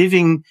of a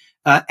living,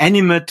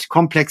 animate,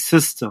 complex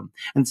system.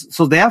 And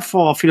so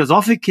therefore,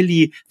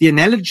 philosophically, the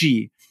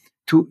analogy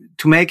to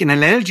make an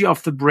analogy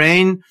of the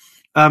brain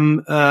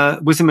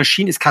with a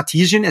machine is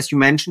Cartesian, as you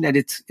mentioned, and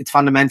it's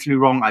fundamentally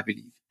wrong, I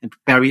believe. And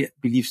Barry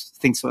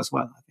thinks so as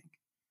well, I think.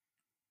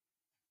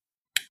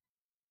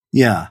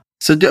 Yeah.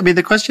 So,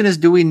 the question is,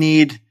 do we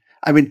need,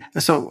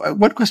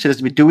 one question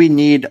is, do we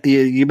need,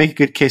 you make a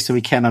good case that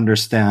we can't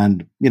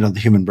understand, the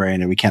human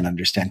brain, and we can't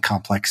understand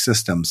complex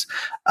systems.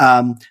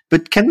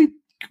 But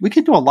we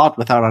can do a lot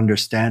without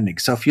understanding.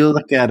 So if you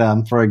look at,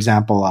 for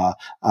example,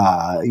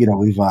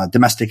 we've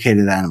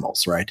domesticated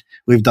animals, right?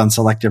 We've done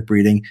selective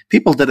breeding.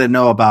 People didn't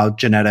know about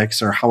genetics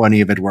or how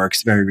any of it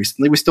works very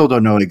recently. We still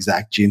don't know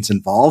exact genes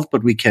involved,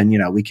 but we can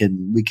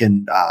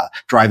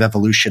drive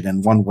evolution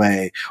in one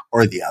way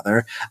or the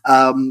other.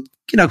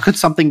 Could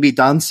something be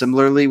done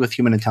similarly with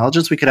human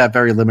intelligence? We could have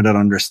very limited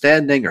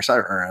understanding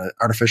or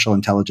artificial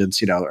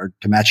intelligence, or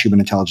to match human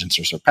intelligence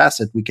or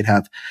surpass it. We could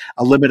have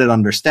a limited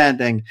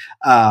understanding,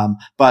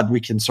 but we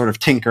can sort of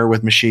tinker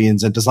with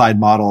machines and design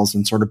models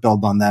and sort of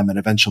build on them and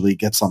eventually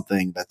get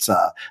something that's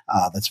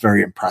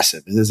very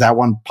impressive. Is that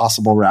one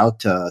possible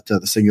route to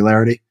the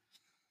singularity?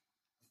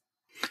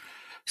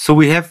 So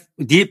we have,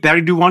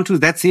 Barry,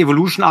 that's the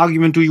evolution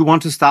argument. Do you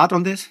want to start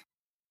on this?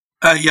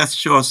 Yes,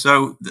 sure.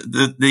 So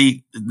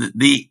the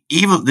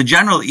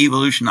general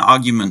evolution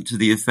argument to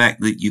the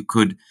effect that you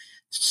could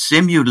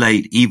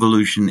simulate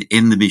evolution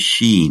in the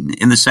machine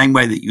in the same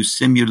way that you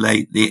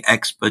simulate the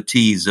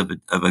expertise of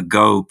a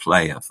Go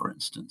player, for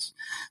instance,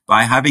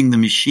 by having the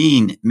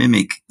machine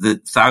mimic the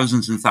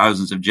thousands and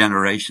thousands of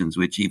generations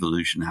which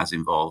evolution has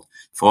involved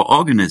for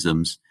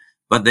organisms,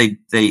 but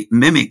they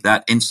mimic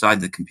that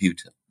inside the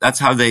computer. That's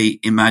how they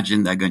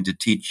imagine they're going to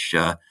teach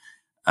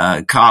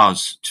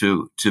cars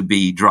to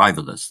be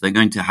driverless. They're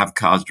going to have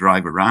cars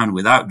drive around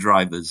without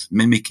drivers,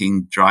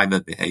 mimicking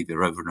driver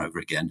behavior over and over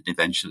again. And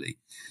eventually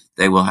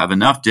they will have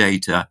enough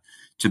data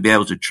to be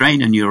able to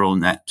train a neural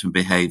net to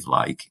behave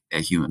like a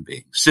human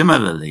being.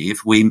 Similarly,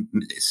 if we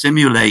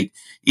simulate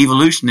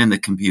evolution in the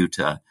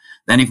computer,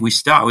 then if we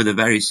start with a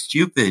very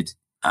stupid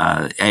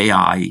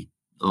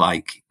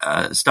AI-like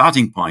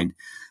starting point,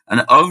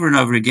 and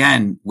over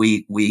again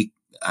we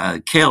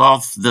kill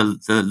off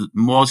the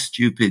more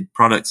stupid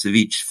products of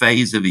each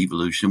phase of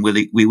evolution,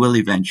 we will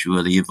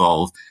eventually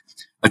evolve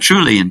a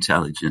truly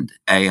intelligent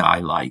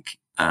AI-like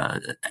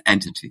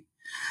entity.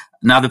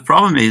 Now, the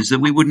problem is that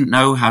we wouldn't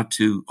know how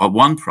to, or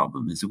one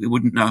problem is that we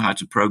wouldn't know how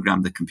to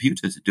program the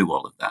computer to do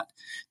all of that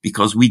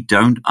because we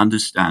don't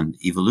understand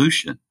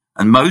evolution.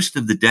 And most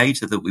of the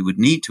data that we would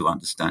need to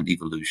understand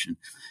evolution,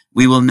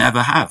 we will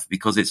never have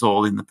because it's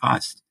all in the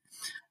past.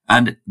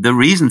 And the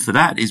reason for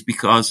that is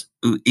because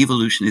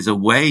evolution is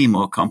a way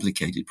more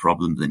complicated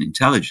problem than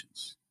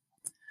intelligence.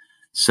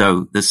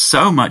 So there's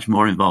so much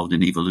more involved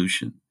in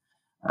evolution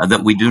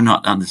that we do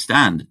not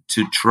understand.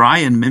 To try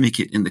and mimic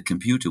it in the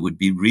computer would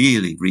be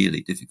really,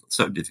 really difficult.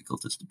 So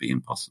difficult as to be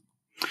impossible.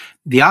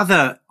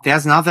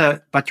 There's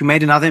another, but you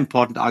made another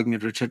important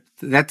argument, Richard.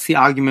 That's the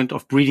argument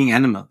of breeding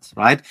animals,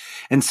 right?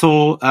 And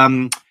so,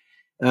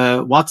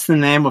 what's the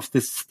name of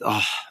this?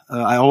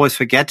 I always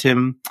forget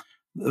him,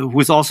 who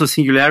is also a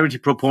singularity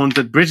proponent,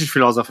 the British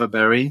philosopher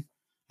Barry.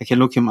 I can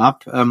look him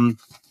up. The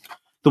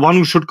one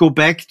who should go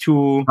back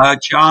to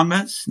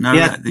Chalmers? No,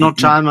 yeah, not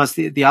Chalmers,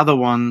 the other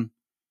one.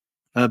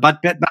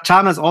 But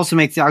Chalmers also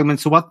makes the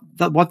argument. So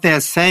what they're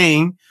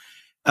saying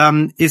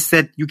is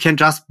that you can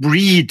just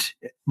breed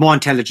more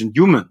intelligent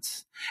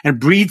humans and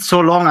breed so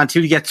long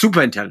until you get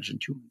super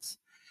intelligent humans.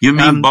 You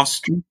mean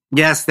Bostrom?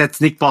 Yes, that's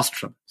Nick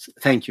Bostrom.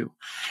 Thank you.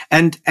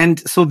 And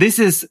so this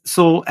is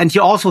so, and he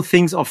also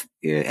thinks of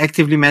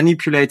actively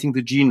manipulating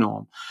the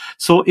genome.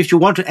 So if you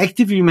want to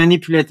actively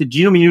manipulate the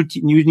genome, you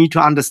need to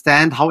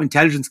understand how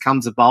intelligence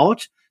comes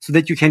about, so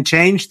that you can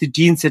change the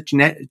genes that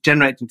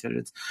generate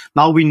intelligence.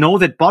 Now we know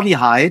that body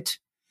height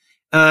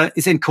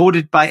is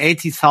encoded by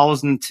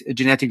 80,000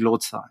 genetic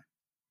loci.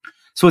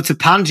 So it's a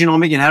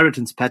pangenomic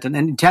inheritance pattern,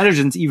 and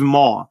intelligence even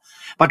more.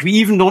 But we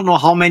even don't know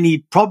how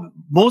many,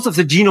 most of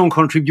the genome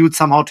contributes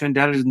somehow to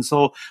intelligence.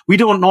 So we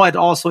don't know at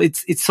all. So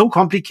it's so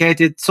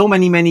complicated. So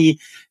many,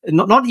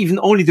 not even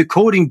only the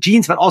coding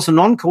genes, but also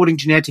non-coding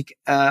genetic,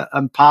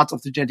 parts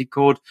of the genetic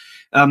code,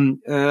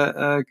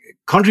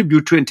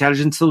 contribute to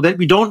intelligence, so that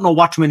we don't know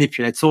what to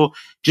manipulate. So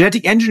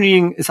genetic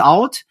engineering is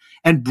out,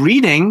 and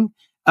breeding,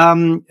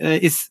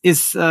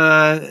 is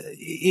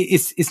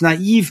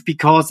naive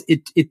because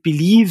it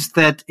believes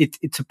that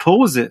it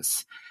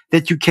supposes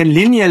that you can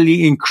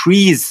linearly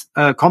increase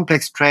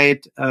complex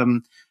trait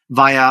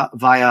via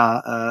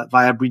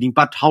breeding.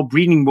 But how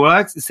breeding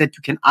works is that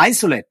you can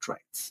isolate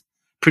traits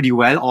pretty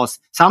well, or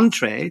some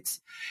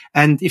traits.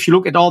 And if you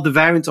look at all the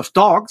variants of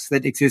dogs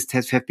that exist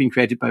have been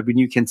created by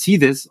breeding, you can see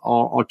this,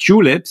 or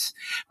tulips,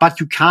 but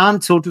you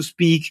can't, so to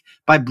speak,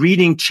 by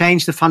breeding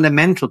change the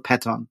fundamental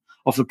pattern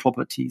of the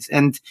properties.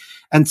 And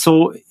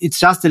so it's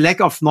just a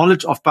lack of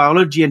knowledge of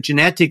biology and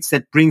genetics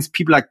that brings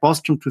people like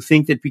Bostrom to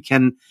think that we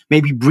can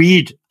maybe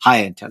breed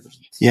higher intelligence.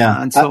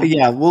 Yeah. And so,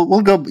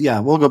 we'll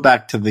go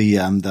back to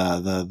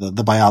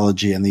the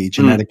biology and the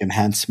genetic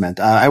enhancement.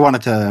 I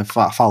wanted to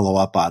follow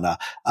up on,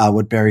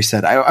 what Barry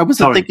said. I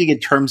wasn't thinking in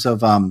terms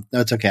of, no,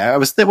 it's okay. I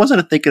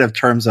wasn't thinking of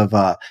terms of,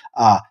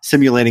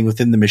 simulating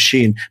within the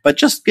machine, but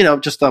just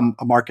a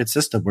market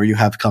system where you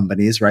have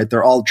companies, right?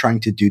 They're all trying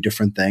to do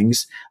different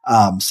things.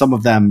 Some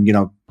of them,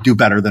 do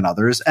better than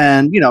others,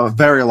 and a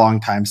very long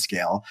time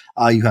scale.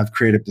 You have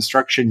creative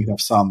destruction. You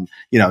have some,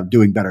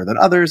 doing better than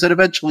others, and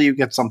eventually you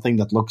get something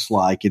that looks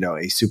like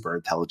a super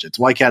intelligence.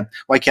 Why can't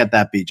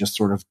that be just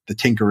sort of the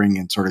tinkering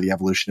and sort of the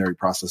evolutionary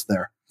process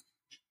there?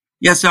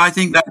 Yeah, so I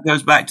think that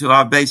goes back to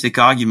our basic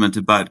argument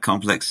about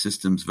complex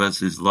systems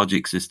versus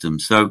logic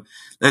systems. So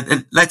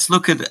let's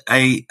look at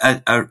a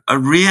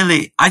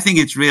really, I think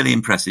it's really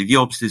impressive.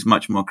 Yorps is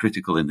much more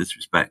critical in this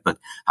respect, but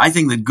I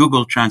think that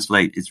Google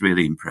Translate is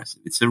really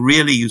impressive. It's a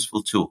really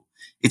useful tool.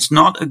 It's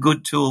not a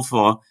good tool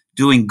for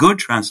doing good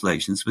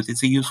translations, but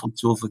it's a useful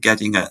tool for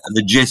getting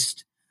the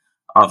gist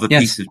of a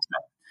piece of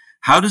text.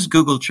 How does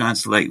Google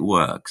Translate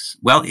works?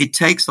 Well, it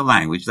takes a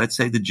language, let's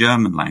say the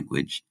German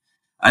language,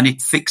 and it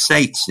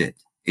fixates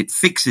it. It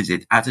fixes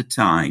it at a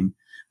time,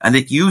 and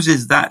it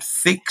uses that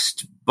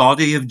fixed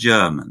body of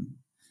German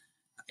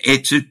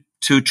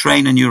to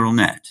train a neural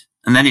net.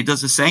 And then it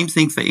does the same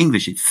thing for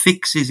English. It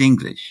fixes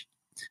English.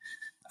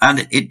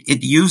 And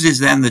it uses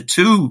then the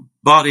two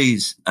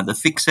bodies, the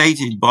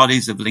fixated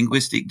bodies of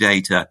linguistic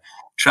data,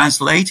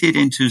 translated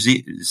into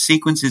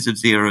sequences of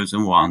zeros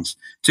and ones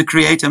to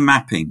create a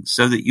mapping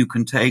so that you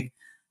can take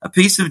a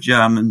piece of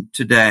German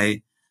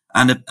today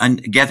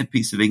and get a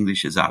piece of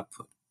English as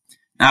output.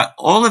 Now,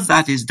 all of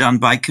that is done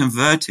by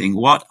converting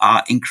what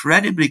are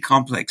incredibly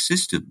complex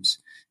systems,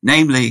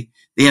 namely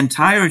the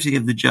entirety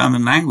of the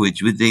German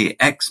language with the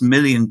X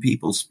million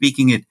people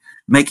speaking it,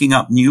 making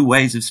up new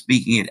ways of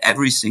speaking it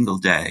every single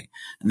day.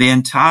 And the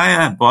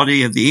entire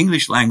body of the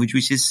English language,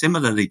 which is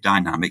similarly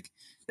dynamic,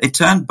 they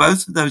turned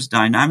both of those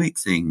dynamic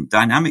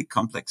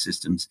complex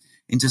systems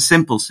into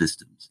simple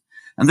systems.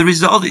 And the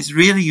result is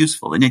really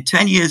useful. And in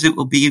 10 years, it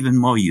will be even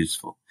more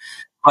useful.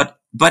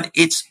 But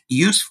it's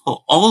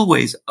useful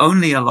always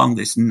only along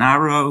this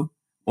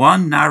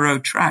one narrow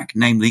track,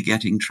 namely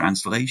getting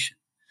translation.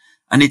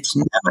 And it's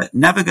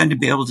never going to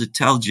be able to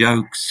tell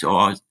jokes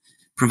or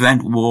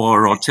prevent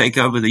war or take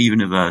over the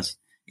universe.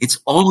 It's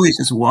always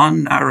just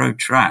one narrow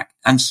track.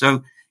 And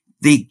so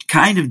the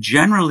kind of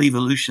general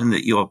evolution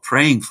that you're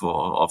praying for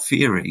or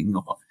fearing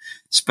or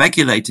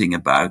speculating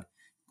about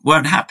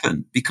won't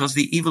happen, because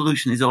the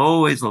evolution is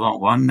always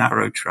along one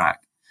narrow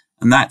track.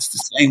 And that's the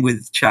same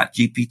with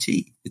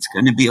ChatGPT. It's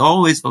going to be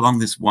always along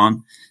this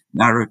one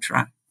narrow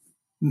track.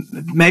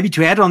 Maybe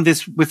to add on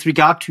this with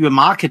regard to your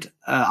market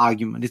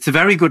argument, it's a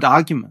very good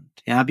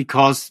argument, yeah,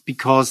 because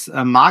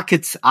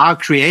markets are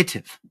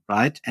creative,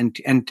 right?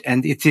 And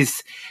it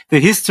is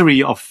the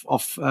history of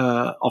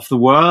the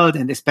world,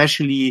 and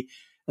especially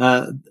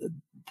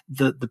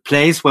the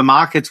place where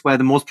markets were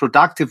the most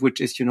productive, which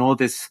is,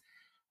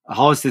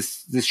 how is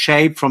this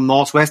shape from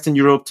northwestern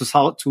Europe to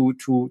south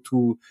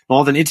to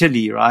northern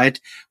Italy, right?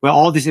 Where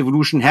all this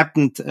evolution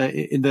happened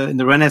in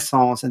the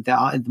Renaissance and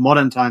in the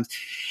modern times.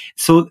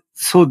 So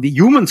the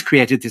humans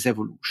created this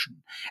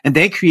evolution, and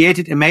they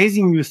created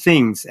amazing new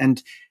things.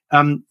 And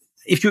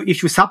if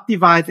you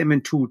subdivide them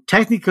into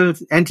technical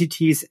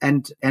entities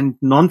and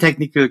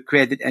non-technical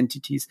created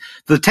entities,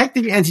 the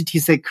technical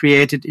entities they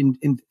created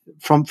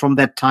from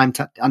that time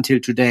until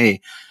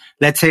today.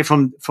 Let's say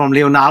from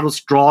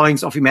Leonardo's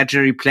drawings of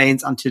imaginary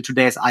planes until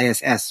today's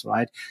ISS,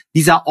 right?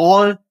 These are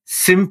all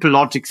simple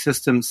logic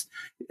systems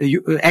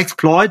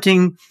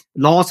exploiting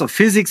laws of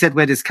physics that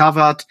were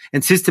discovered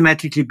and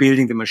systematically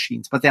building the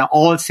machines. But they are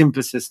all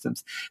simple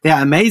systems. They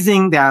are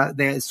amazing.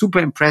 They're super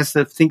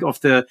impressive. Think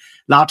of the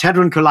Large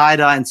Hadron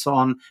Collider and so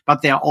on.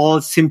 But they are all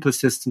simple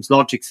systems,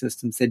 logic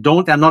systems. They're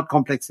not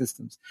complex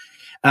systems.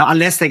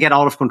 Unless they get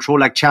out of control,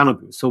 like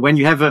Chernobyl. So when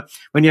you have a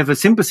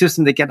simple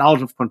system that gets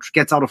out of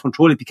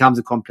control, it becomes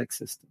a complex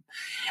system.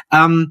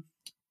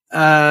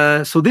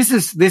 So this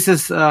is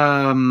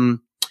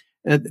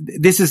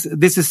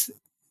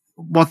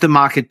what the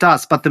market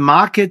does. But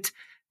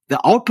the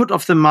output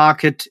of the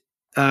market,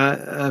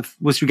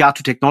 with regard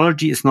to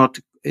technology is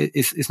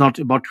not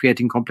about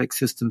creating complex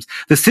systems.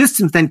 The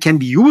systems then can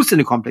be used in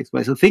a complex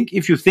way. So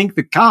if you think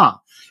the car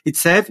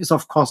itself is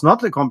of course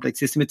not a complex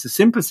system, it's a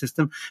simple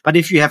system. But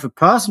if you have a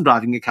person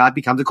driving a car, it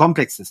becomes a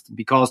complex system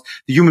because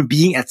the human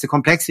being adds the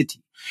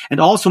complexity. And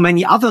also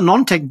many other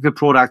non-technical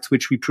products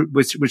which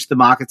the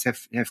markets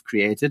have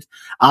created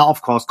are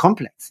of course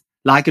complex,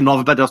 like a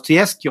novel by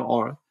Dostoevsky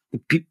or a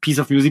piece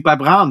of music by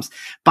Brahms.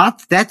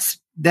 But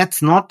that's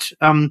not,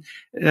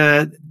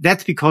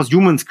 that's because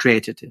humans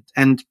created it.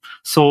 And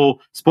so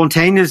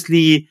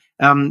spontaneously,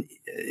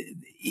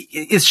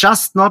 it's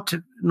just not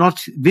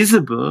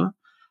visible.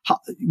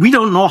 We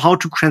don't know how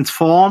to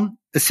transform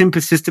a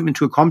simple system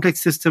into a complex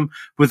system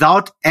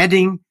without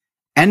adding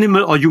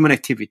animal or human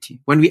activity.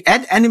 When we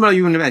add animal or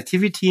human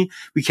activity,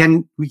 we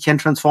can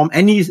transform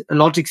any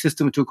logic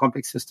system into a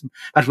complex system.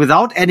 But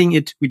without adding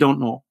it, we don't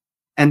know.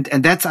 And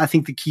that's, I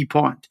think, the key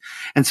point.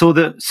 And so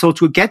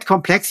to get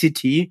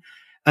complexity,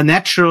 a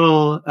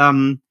natural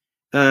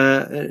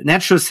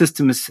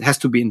system has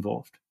to be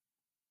involved.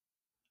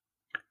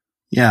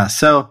 Yeah.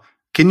 So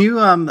can you,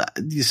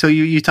 so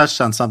you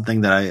touched on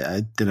something that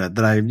I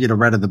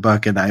read in the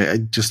book, and I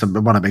just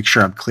want to make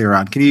sure I'm clear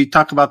on. Can you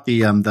talk about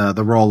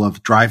the role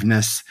of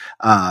driveness,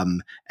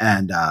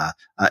 and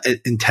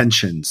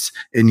intentions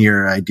in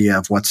your idea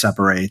of what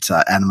separates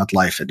animate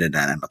life and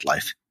inanimate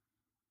life?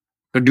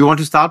 Do you want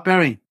to start,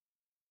 Barry?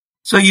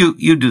 So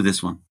you do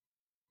this one.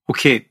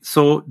 Okay,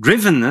 so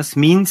drivenness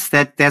means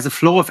that there's a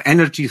flow of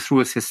energy through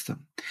a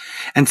system.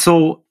 And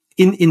so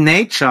in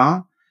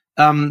nature,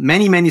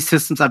 many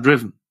systems are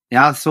driven.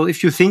 Yeah. So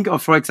if you think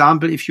of, for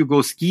example, if you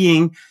go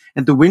skiing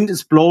and the wind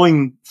is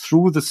blowing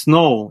through the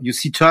snow, you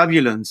see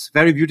turbulence,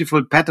 very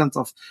beautiful patterns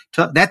of,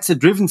 that's a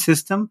driven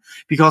system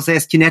because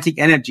there's kinetic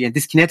energy, and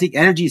this kinetic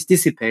energy is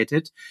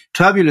dissipated.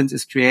 Turbulence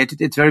is created.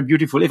 It's very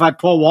beautiful. If I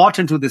pour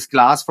water into this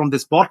glass from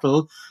this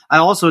bottle,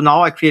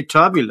 I create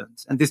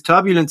turbulence, and this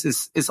turbulence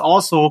is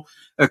also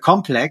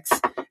complex,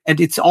 and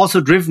it's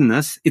also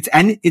drivenness. It's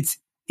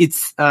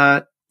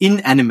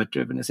inanimate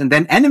drivenness. And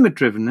then animate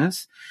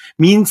drivenness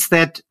means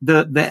that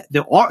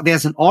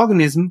there's an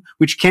organism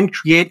which can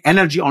create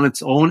energy on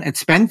its own and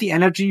spend the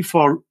energy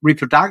for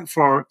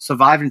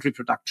survival and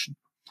reproduction,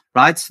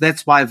 right? So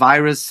that's why a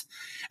virus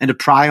and a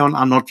prion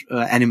are not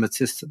animate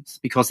systems,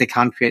 because they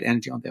can't create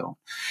energy on their own.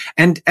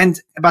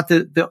 But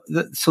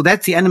so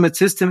that's the animate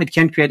system. It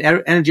can create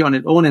energy on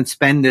its own and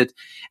spend it.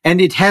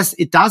 And it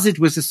does it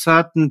with a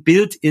certain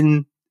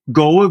built-in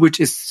goal,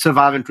 which is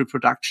survival and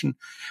reproduction,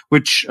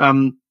 which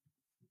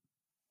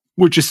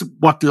is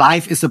what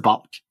life is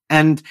about.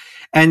 And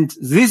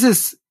this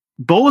is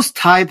both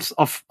types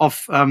of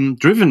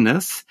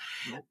drivenness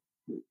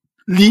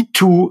lead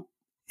to,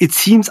 it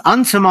seems,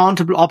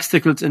 unsurmountable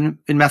obstacles in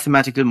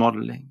mathematical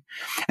modeling.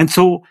 And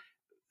so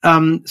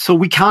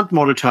we can't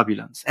model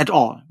turbulence at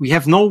all. We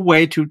have no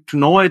way to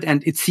know it,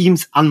 and it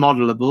seems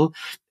unmodelable.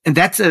 And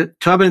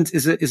turbulence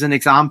is an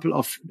example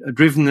of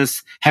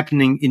drivenness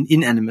happening in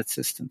inanimate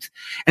systems.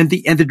 And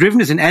the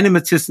drivenness in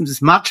animate systems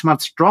is much,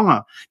 much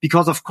stronger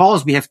because, of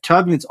course, we have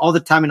turbulence all the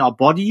time in our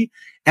body.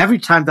 Every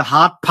time the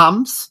heart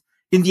pumps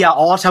in the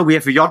aorta, we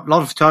have a lot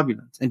of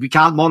turbulence, and we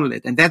can't model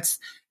it. And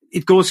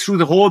it goes through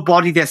the whole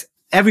body. There's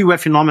everywhere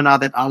phenomena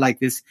that are like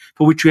this,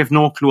 for which we have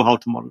no clue how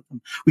to model them.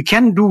 We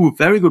can do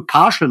very good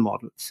partial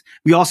models.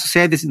 We also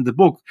say this in the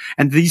book.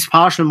 And these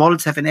partial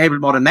models have enabled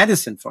modern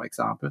medicine, for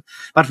example.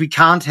 But we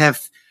can't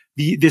have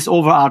this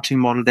overarching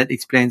model that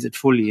explains it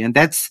fully. And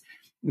that's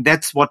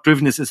what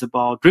drivenness is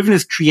about.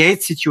 Drivenness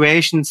creates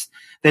situations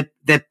that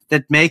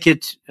make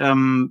it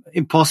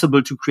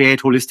impossible to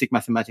create holistic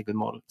mathematical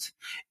models,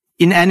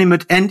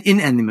 inanimate and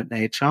inanimate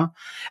nature.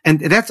 And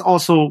that's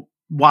also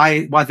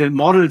why the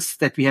models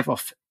that we have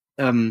of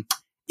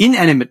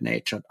inanimate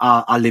nature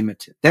are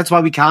limited. That's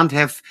why we can't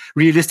have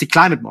realistic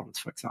climate models,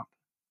 for example.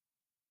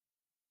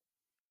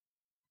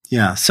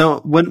 Yeah. So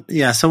when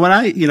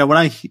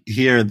I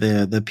hear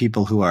the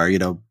people who are,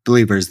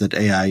 believers that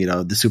AI,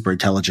 the super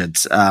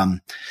intelligence,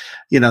 one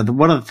of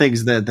the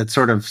things that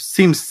sort of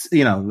seems,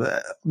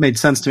 made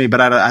sense to me,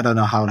 but I don't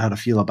know how to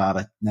feel about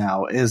it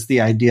now, is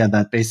the idea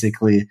that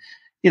basically,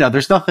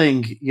 there's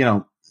nothing,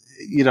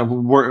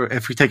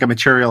 if we take a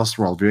materialist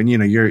worldview, and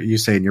you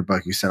say in your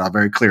book, you said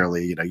very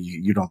clearly,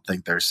 you don't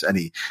think there's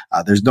any,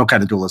 there's no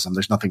kind of dualism.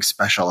 There's nothing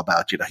special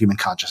about human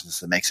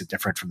consciousness that makes it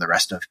different from the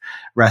rest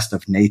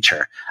of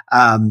nature.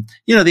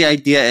 The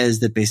idea is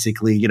that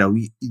basically,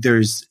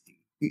 there's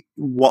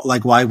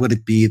why would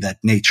it be that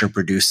nature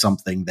produced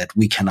something that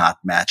we cannot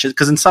match?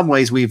 Because in some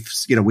ways we've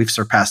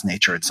surpassed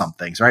nature in some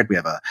things, right?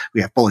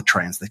 We have bullet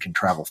trains that can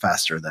travel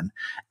faster than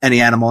any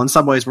animal. In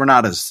some ways, we're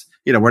not as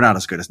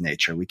good as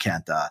nature. We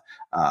can't,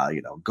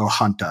 go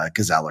hunt a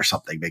gazelle or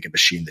something, make a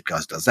machine that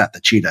does that. The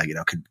cheetah,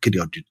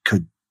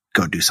 could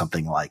go do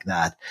something like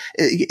that.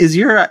 Is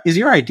your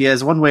idea,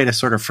 is one way to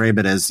sort of frame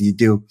it as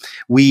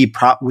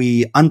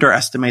we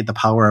underestimate the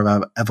power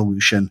of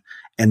evolution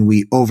and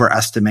we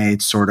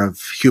overestimate sort of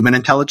human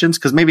intelligence?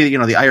 Because maybe,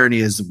 the irony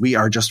is we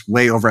are just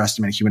way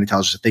overestimating human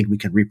intelligence to think we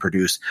can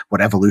reproduce what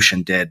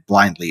evolution did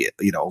blindly,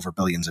 over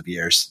billions of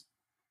years.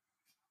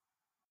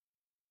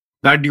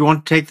 Now, do you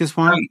want to take this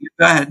one?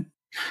 Go ahead.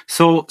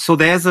 So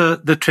there's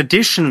the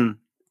tradition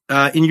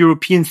in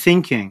European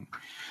thinking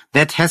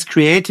that has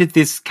created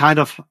this kind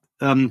of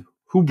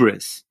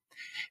hubris.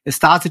 It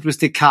started with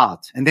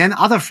Descartes, and then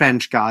other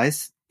French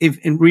guys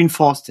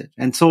reinforced it.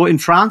 And so in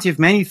France, you have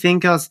many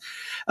thinkers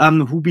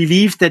who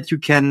believe that you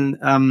can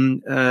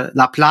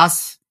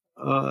Laplace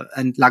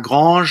and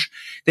Lagrange,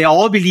 they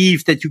all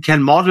believe that you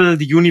can model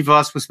the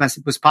universe with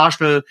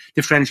partial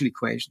differential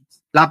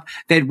equations.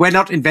 They were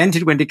not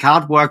invented when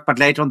Descartes worked, but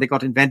later on they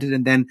got invented,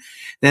 and then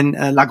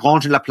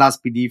Lagrange and Laplace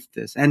believed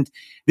this. And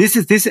this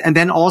is this, and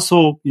then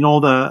also,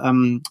 not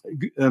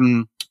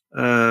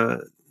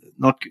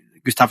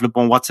Gustave Le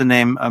Bon, what's the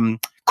name?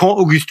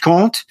 Auguste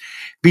Comte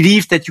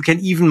believed that you can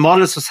even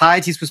model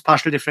societies with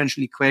partial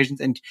differential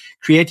equations and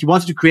he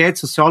wanted to create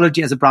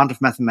sociology as a branch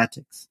of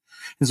mathematics.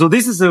 And so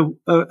this is a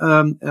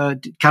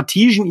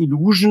Cartesian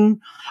illusion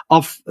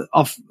of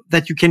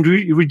that you can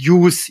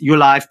reduce your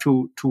life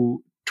to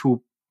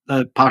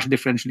partial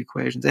differential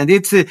equations. And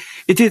it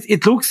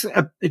looks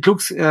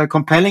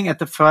compelling at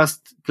the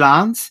first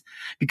glance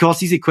because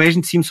these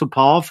equations seem so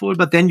powerful,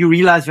 but then you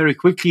realize very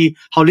quickly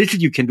how little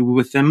you can do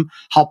with them,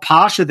 how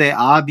partial they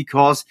are,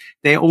 because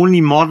they only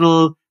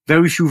model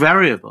very few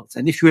variables.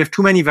 And if you have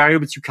too many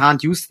variables, you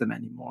can't use them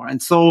anymore.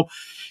 And so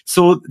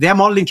their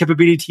modeling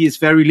capability is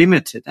very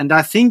limited. And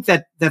I think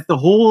that the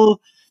whole,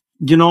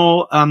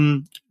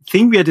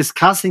 thing we are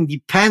discussing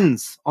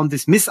depends on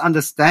this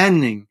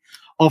misunderstanding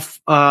of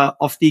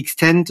the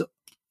extent,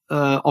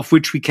 of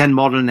which we can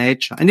model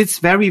nature. And it's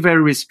very,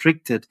 very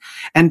restricted.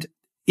 And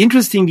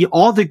interestingly,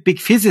 all the big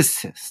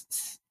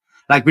physicists,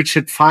 like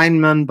Richard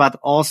Feynman, but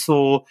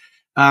also,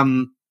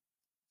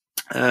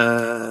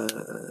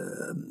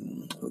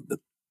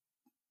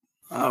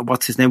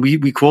 what's his name?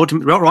 We quote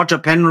him, Roger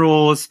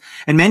Penrose,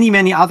 and many,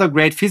 many other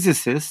great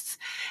physicists.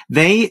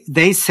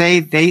 They say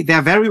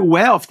they're very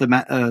aware of the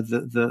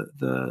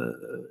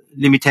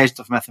limitations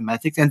of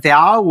mathematics, and they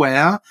are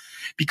aware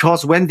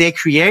because when they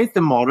create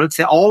the models,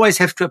 they always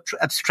have to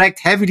abstract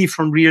heavily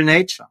from real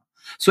nature.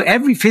 So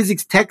every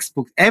physics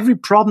textbook, every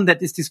problem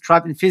that is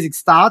described in physics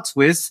starts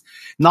with,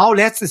 now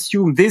let's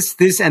assume this,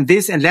 and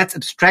this, and let's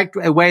abstract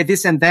away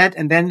this and that,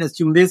 and then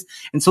assume this.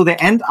 And so they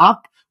end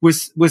up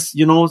with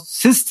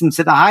systems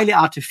that are highly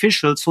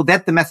artificial so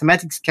that the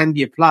mathematics can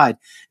be applied.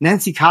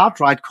 Nancy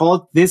Cartwright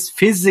called this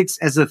physics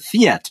as a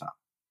theater,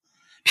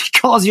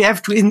 because you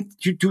have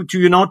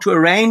to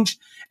arrange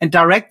and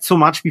direct so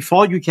much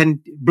before you can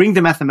bring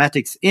the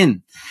mathematics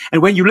in.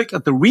 And when you look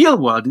at the real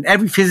world, and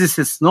every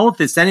physicist knows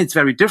this, then it's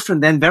very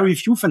different. Then very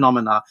few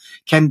phenomena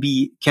can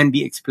be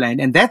explained.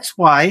 And that's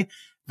why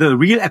the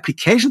real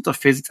applications of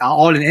physics are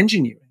all in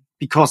engineering.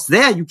 Because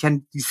there you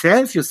can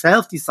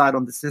yourself decide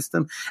on the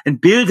system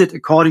and build it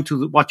according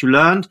to what you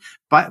learned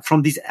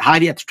from these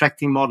highly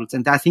abstracting models.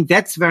 And I think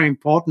that's very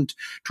important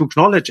to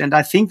acknowledge. And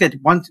I think that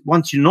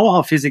once you know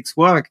how physics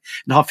work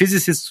and how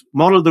physicists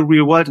model the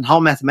real world and how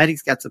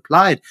mathematics gets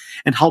applied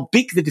and how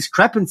big the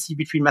discrepancy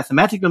between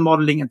mathematical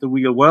modeling and the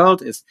real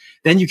world is,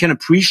 then you can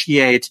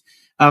appreciate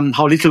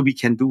how little we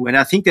can do. And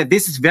I think that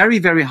this is very,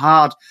 very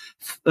hard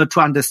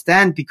to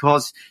understand,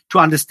 because to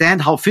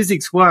understand how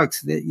physics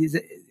works,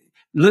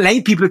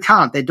 lay people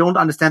can't. They don't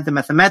understand the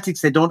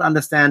mathematics. They don't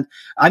understand.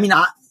 I mean,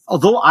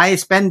 although I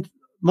spent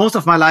most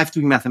of my life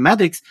doing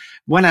mathematics,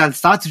 when I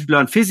started to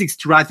learn physics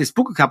to write this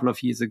book a couple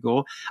of years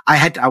ago,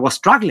 I was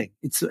struggling.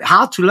 It's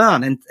hard to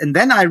learn. And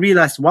then I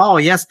realized, wow,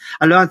 yes,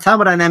 I learned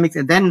thermodynamics,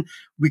 and then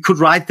we could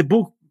write the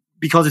book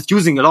because it's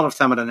using a lot of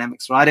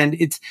thermodynamics, right? And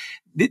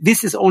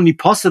this is only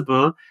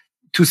possible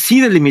to see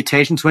the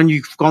limitations when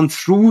you've gone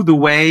through the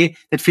way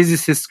that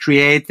physicists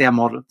create their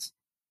models.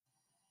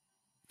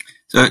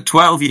 So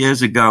 12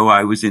 years ago,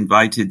 I was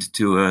invited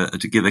to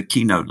give a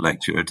keynote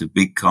lecture at a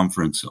big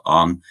conference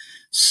on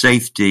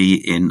safety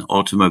in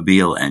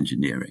automobile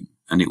engineering.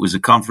 And it was a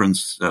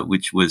conference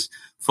which was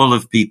full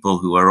of people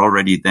who are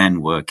already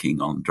then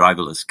working on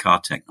driverless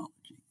car technology.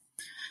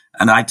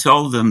 And I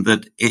told them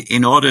that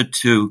in order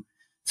so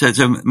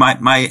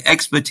my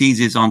expertise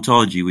is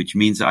ontology, which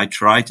means I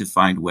try to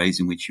find ways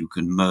in which you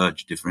can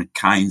merge different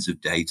kinds of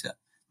data,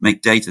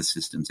 make data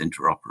systems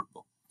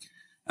interoperable.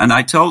 And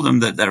I told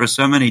them that there are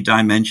so many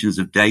dimensions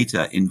of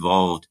data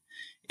involved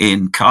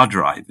in car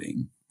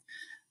driving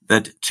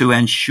that to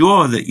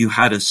ensure that you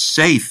had a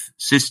safe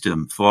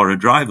system for a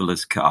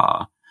driverless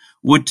car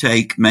would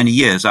take many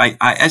years. I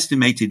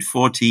estimated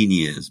 14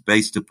 years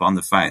based upon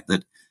the fact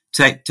that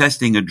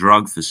testing a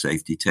drug for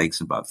safety takes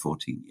about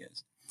 14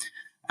 years.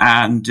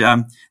 And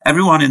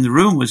everyone in the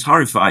room was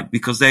horrified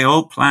because they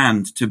all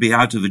planned to be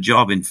out of a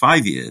job in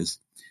 5 years,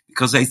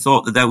 because they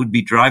thought that there would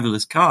be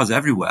driverless cars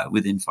everywhere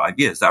within 5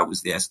 years. That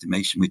was the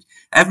estimation which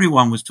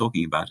everyone was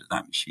talking about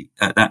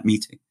at that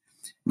meeting.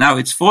 Now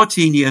it's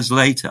 14 years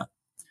later,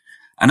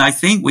 and I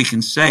think we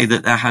can say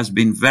that there has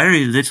been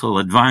very little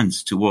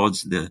advance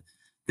towards the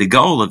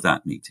goal of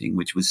that meeting,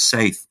 which was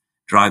safe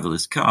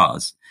driverless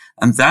cars.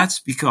 And that's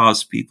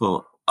because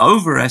people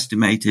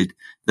overestimated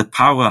the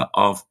power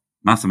of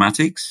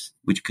mathematics,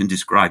 which can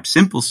describe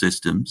simple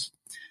systems,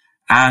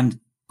 and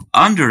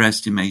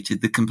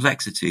underestimated the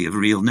complexity of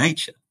real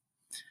nature.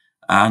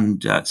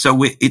 And so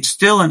it's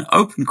still an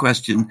open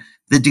question,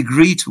 the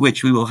degree to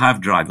which we will have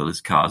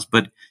driverless cars.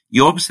 But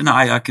Jorbs and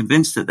I are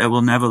convinced that there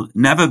will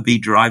never be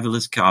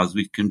driverless cars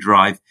which can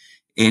drive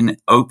in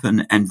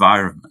open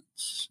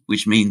environments,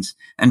 which means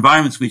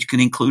environments which can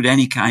include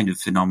any kind of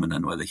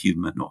phenomenon, whether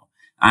human or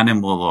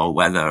animal or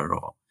weather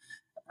or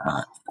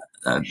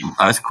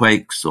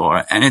earthquakes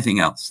or anything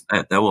else.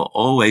 There will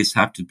always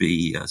have to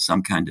be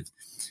some kind of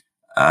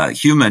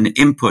human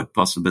input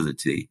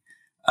possibility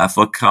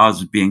for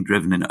cars being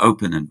driven in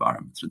open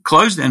environments.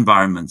 Closed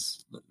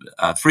environments,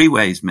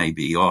 freeways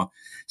maybe, or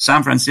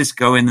San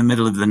Francisco in the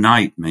middle of the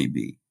night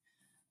maybe,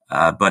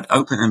 but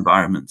open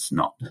environments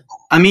not.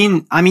 I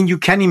mean, you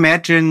can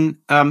imagine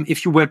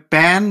if you were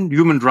ban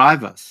human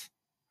drivers.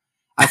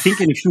 I think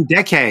in a few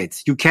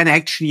decades you can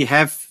actually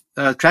have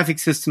traffic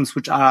systems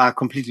which are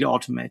completely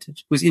automated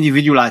with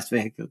individualized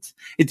vehicles.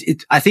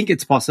 I think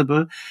it's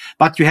possible,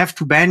 but you have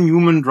to ban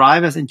human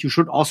drivers, and you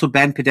should also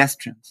ban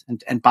pedestrians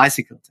and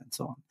bicycles and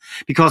so on,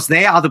 because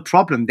they are the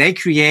problem. They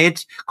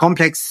create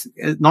complex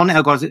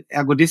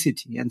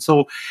non-ergodicity. And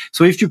so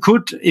if you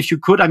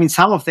could, I mean,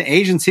 some of the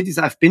Asian cities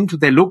I've been to,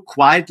 they look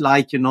quite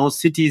like,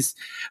 cities,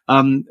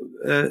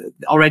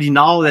 already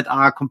now that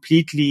are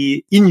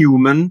completely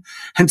inhuman.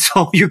 And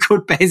so you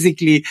could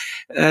basically,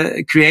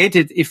 create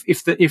it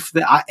if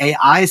the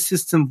AI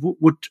system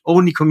would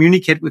only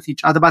communicate with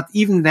each other. But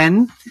even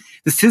then,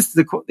 the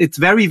system, it's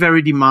very,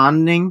 very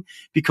demanding,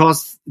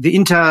 because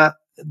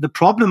the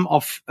problem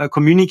of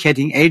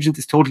communicating agents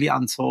is totally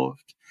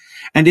unsolved.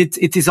 And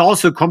it is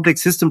also a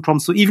complex system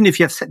problem. So even if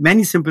you have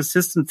many simple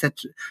systems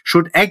that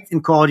should act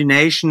in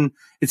coordination,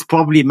 it's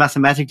probably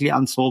mathematically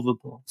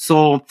unsolvable.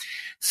 So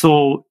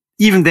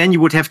even then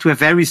you would have to have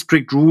very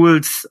strict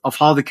rules of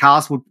how the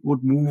cars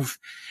would move.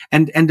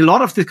 And a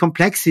lot of the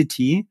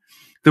complexity,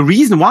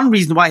 one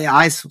reason why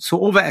AI is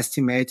so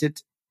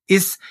overestimated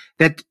is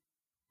that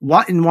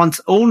in one's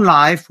own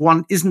life,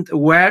 one isn't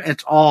aware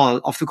at all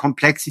of the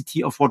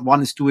complexity of what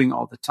one is doing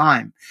all the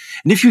time.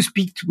 And if you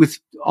speak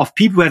of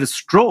people who had a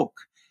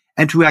stroke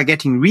and who are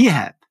getting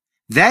rehab,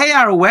 they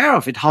are aware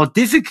of it, how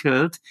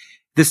difficult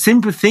the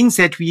simple things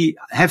that we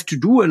have to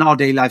do in our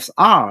daily lives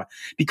are,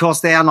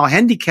 because they are now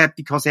handicapped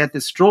because they had the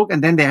stroke,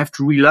 and then they have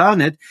to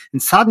relearn it.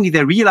 And suddenly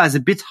they realize a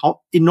bit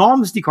how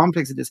enormously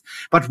complex it is.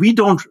 But we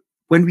don't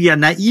when we are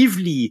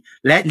naively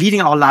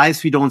leading our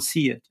lives, we don't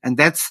see it. And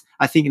that's,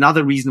 I think,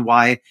 another reason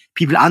why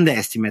people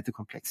underestimate the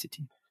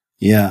complexity.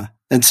 Yeah.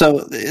 And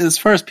so as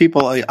far as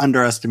people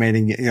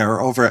underestimating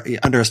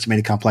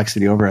underestimating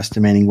complexity,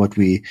 overestimating what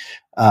we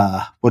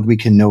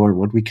can know or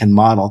what we can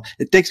model,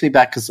 it takes me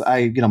back because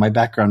my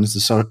background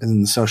is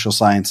in the social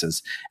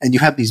sciences, and you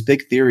have these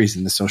big theories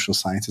in the social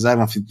sciences. I don't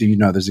know if you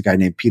know, there's a guy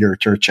named Peter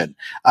Turchin,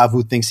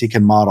 who thinks he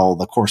can model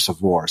the course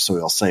of war. So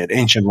he'll say at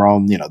ancient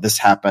Rome, this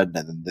happened,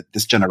 and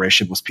this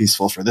generation was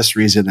peaceful for this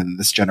reason, and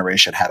this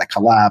generation had a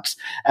collapse.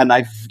 And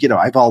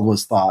I've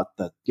always thought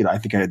that, I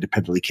think I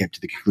independently came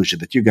to the conclusion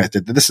that you guys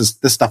did, that this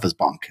stuff is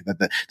bunk,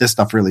 that this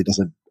stuff really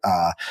doesn't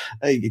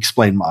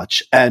explain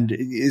much. And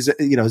is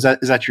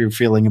that your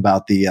feeling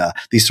about these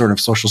sort of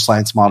social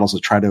science models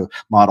that try to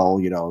model,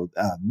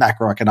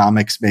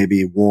 macroeconomics,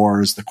 maybe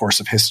wars, the course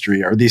of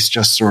history? Are these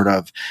just sort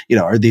of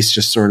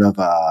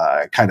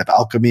kind of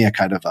alchemy, a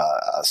kind of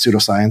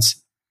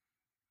pseudoscience?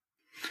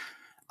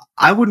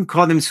 I wouldn't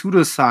call them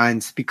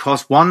pseudoscience,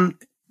 because why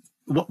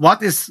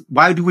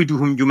do we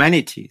do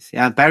humanities?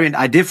 Yeah, Barry and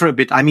I differ a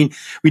bit. I mean,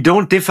 we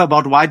don't differ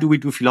about why do we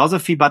do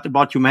philosophy, but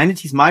about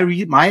humanities.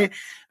 I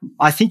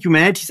think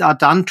humanities are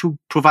done to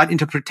provide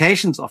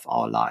interpretations of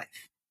our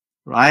life,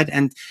 right?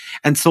 And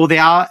so they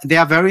are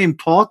very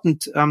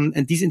important.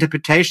 And these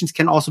interpretations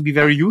can also be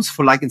very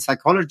useful, like in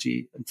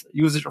psychology,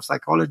 usage of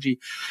psychology.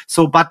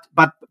 So, but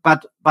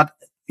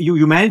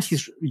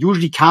humanities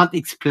usually can't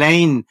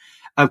explain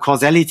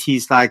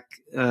causalities like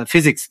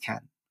physics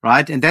can.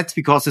 Right. And that's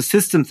because the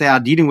systems they are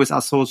dealing with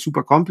are so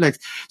super complex.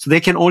 So they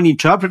can only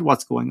interpret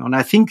what's going on.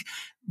 I think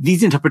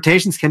these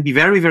interpretations can be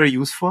very, very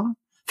useful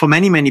for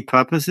many, many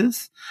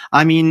purposes.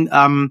 I mean,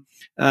 look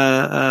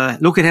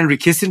at Henry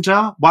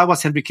Kissinger. Why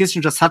was Henry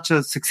Kissinger such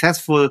a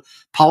successful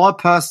power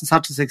person,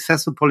 such a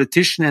successful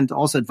politician, and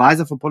also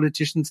advisor for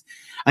politicians?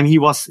 I mean, he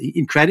was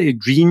incredibly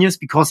genius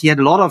because he had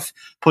a lot of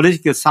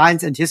political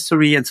science and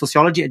history and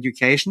sociology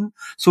education.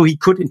 So he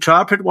could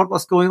interpret what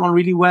was going on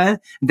really well.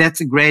 And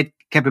that's a great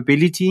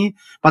capability,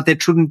 but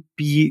that shouldn't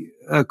be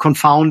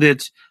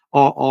confounded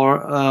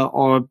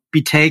or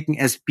be taken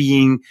as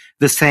being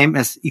the same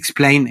as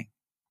explaining,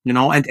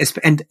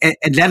 and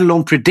let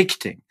alone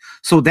predicting.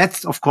 So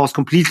that's, of course,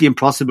 completely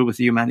impossible with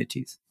the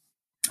humanities.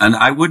 And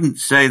I wouldn't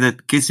say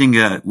that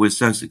Kissinger was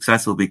so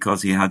successful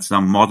because he had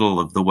some model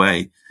of the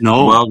way the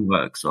world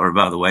works or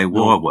about the way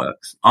war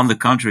works. On the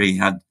contrary, he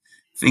had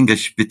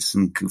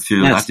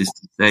Fingerspitzengefühl, that is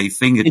to say,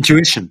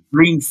 intuition,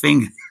 green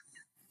finger.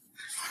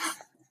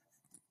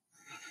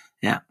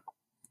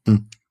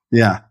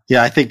 Yeah.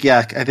 Yeah. I think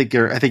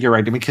you're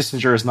right. I mean,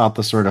 Kissinger is not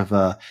the sort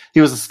of, he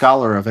was a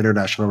scholar of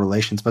international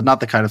relations, but not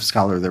the kind of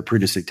scholar they're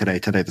producing today.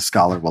 Today, the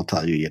scholar will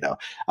tell you,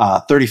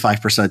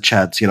 35%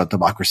 chance,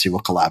 democracy will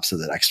collapse in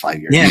the next 5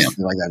 years. Yeah.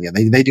 Something like that.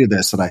 Yeah. They do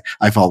this. And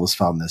I've always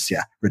found this,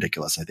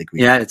 ridiculous. I think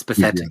it's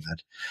pathetic.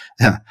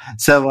 Yeah.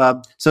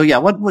 So yeah,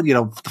 what would,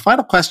 the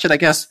final question, I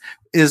guess,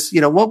 is,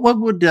 what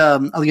would, a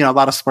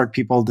lot of smart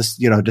people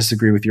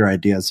disagree with your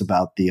ideas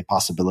about the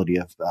possibility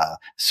of,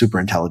 super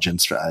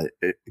intelligence,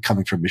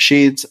 coming from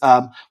machines.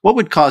 What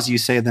would cause you,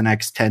 say, in the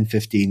next 10,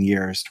 15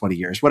 years, 20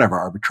 years, whatever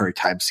arbitrary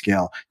time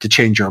scale, to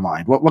change your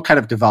mind? What kind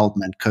of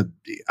development could,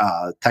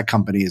 tech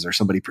companies or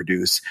somebody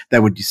produce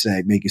that would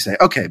make you say,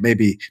 okay,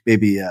 maybe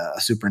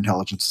super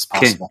intelligence is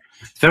possible?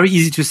 Okay. It's very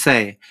easy to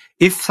say.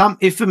 If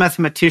a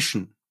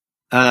mathematician,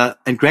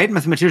 and great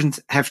mathematicians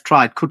have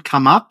tried, could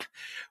come up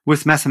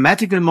with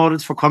mathematical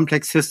models for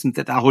complex systems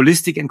that are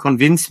holistic and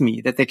convince me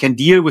that they can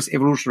deal with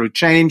evolutionary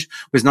change,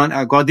 with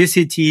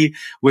non-ergodicity,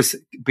 with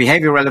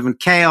behavior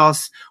relevant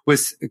chaos,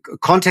 with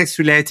context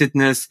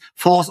relatedness,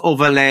 force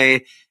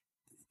overlay,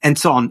 and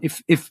so on.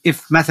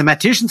 If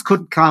mathematicians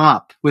could come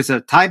up with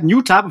a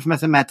new type of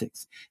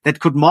mathematics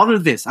that could model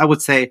this, I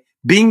would say,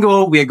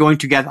 bingo, we are going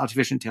to get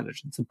artificial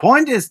intelligence. The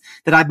point is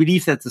that I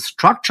believe that the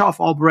structure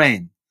of our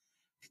brain,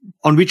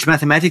 on which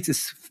mathematics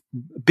is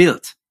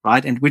built,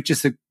 right, and which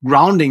is the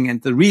grounding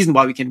and the reason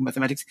why we can do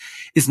mathematics,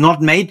 is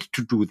not made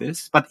to do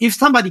this. But if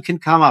somebody can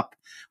come up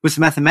with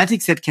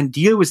mathematics that can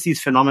deal with these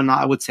phenomena,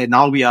 I would say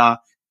now we are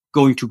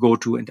going to go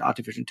to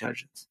artificial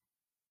intelligence.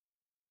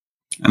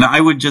 And I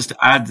would just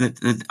add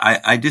that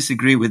I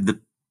disagree with the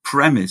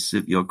premise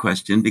of your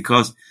question,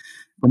 because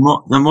the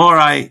more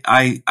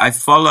I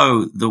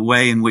follow the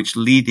way in which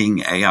leading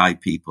AI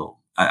people,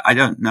 I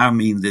don't now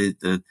mean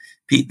the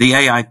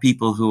AI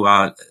people who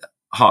are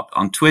hot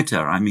on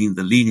Twitter. I mean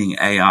the leading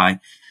AI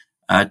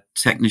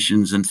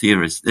technicians and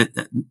theorists.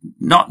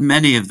 Not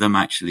many of them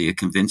actually are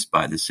convinced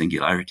by the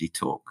singularity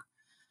talk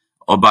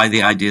or by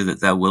the idea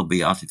that there will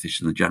be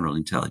artificial and general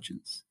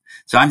intelligence.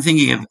 So I'm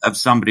thinking of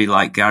somebody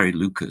like Gary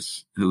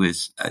Lucas, who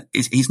is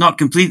he's not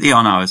completely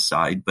on our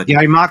side, but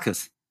Gary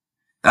Marcus.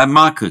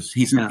 Marcus,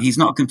 he's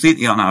not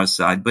completely on our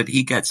side, but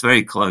he gets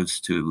very close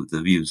to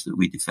the views that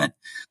we defend,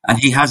 and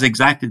he has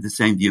exactly the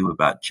same view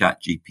about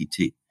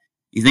ChatGPT.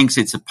 He thinks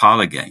it's a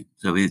parlor game,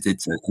 so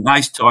it's a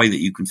nice toy that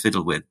you can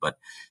fiddle with, but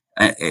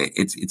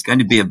it's going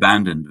to be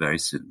abandoned very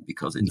soon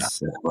because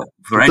it's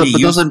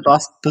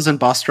doesn't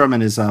Bostrom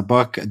in his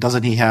book,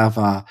 doesn't he have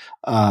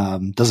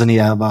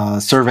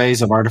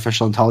surveys of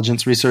artificial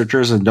intelligence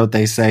researchers, and don't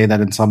they say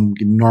that in some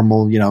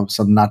normal,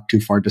 some not too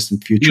far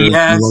distant future?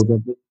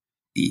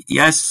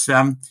 Yes.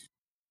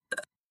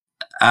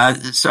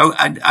 So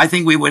I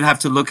think we would have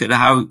to look at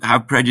how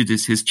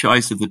prejudiced his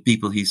choice of the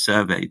people he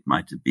surveyed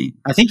might have been.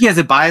 I think he has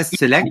a biased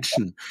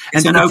selection.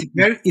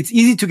 It's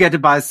easy to get a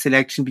biased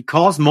selection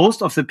because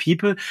most of the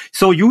people,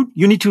 so you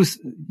need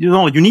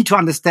to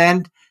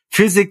understand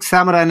physics,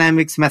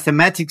 thermodynamics,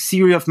 mathematics,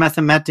 theory of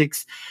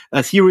mathematics,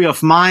 theory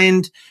of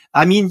mind.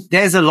 I mean,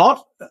 there's a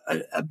lot.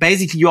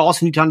 Basically, you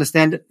also need to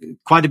understand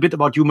quite a bit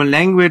about human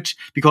language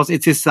because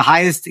it is the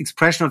highest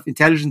expression of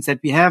intelligence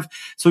that we have.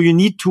 So you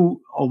need to,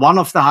 or one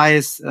of the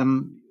highest,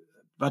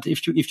 but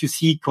if you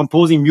see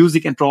composing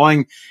music and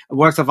drawing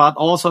works of art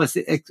also,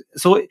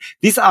 so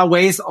these are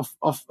ways of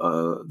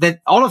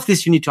that all of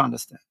this you need to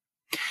understand.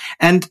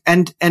 And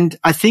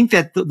I think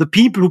that the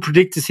people who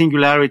predict the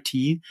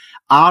singularity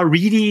are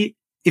really,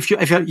 if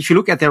you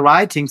look at their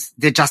writings,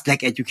 they just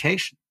lack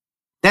education.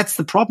 That's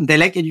the problem. They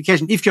lack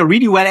education. If you're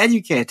really well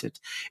educated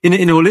in a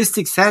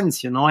holistic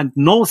sense, and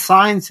know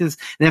sciences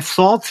and have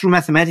thought through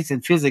mathematics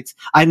and physics,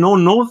 I know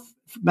no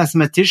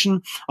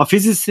mathematician or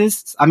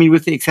physicists, I mean,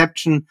 with the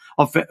exception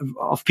of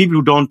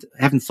people who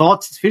haven't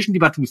thought sufficiently,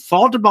 but who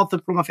thought about the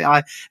problem of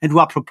AI and who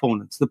are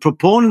proponents.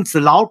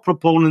 The loud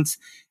proponents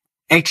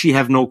actually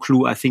have no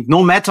clue. I think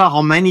no matter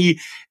how many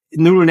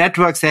neural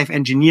networks they have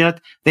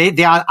engineered, they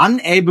are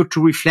unable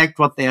to reflect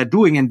what they are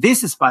doing. And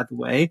this is, by the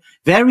way,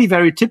 very,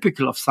 very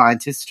typical of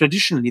scientists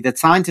traditionally, that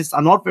scientists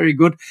are not very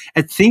good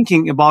at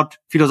thinking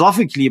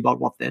philosophically about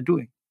what they're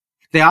doing.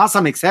 There are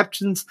some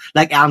exceptions,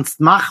 like Ernst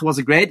Mach was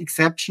a great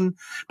exception,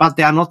 but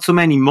there are not so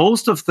many.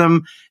 Most of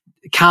them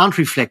can't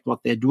reflect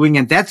what they're doing.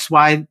 And that's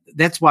why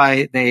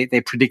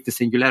they predict the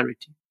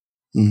singularity.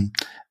 Mm.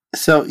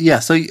 So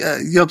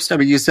Jobst, I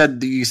mean, you said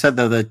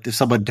though that if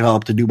someone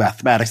developed a new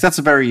mathematics, that's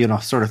a very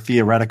sort of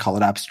theoretical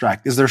and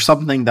abstract. Is there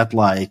something that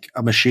like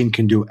a machine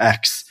can do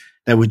X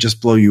that would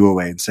just blow you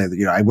away and say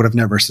that I would have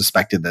never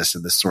suspected this,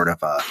 and this sort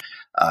of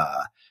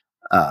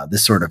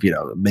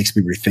makes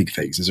me rethink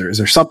things? Is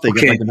there something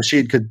that, like, the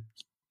machine could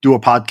do a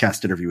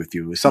podcast interview with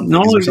you? Is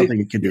there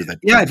something it can do that?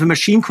 Yeah, if a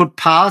machine could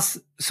pass,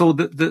 so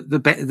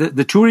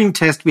the Turing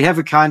test, we have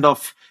a kind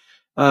of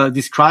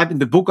described in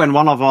the book and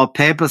one of our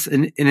papers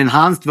an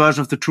enhanced version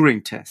of the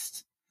Turing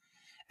test.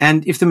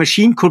 And if the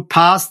machine could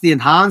pass the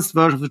enhanced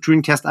version of the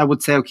Turing test, I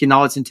would say, okay,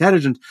 now it's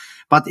intelligent,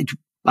 but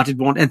it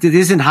won't. And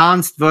this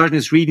enhanced version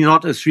is really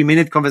not a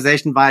 3-minute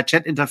conversation via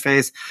chat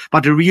interface,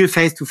 but a real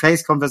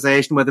face-to-face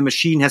conversation where the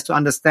machine has to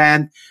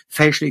understand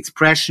facial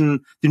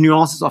expression, the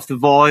nuances of the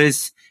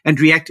voice, and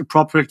react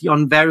appropriately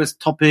on various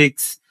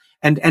topics,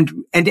 and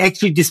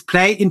actually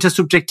display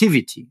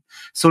intersubjectivity.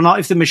 So now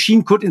if the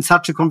machine could in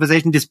such a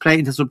conversation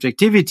display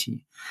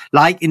intersubjectivity,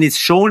 like it's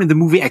shown in the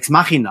movie Ex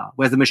Machina,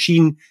 where the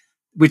machine,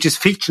 which is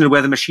fictional,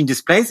 where the machine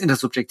displays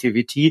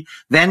intersubjectivity,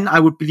 then I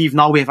would believe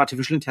now we have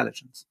artificial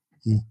intelligence.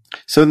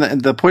 So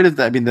the point of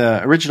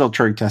the original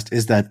Turing test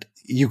is that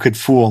you could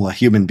fool a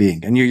human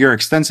being, and your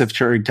extensive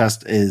Turing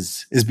test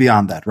is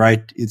beyond that,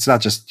 right? It's not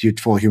just you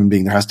fool a human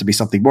being. There has to be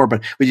something more.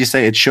 But when you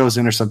say it shows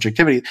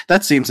intersubjectivity,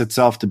 that seems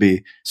itself to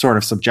be sort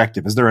of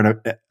subjective. Is there an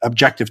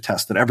objective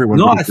test that everyone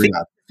would agree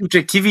on?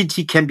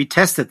 Subjectivity can be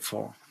tested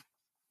for.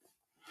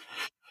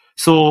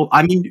 So,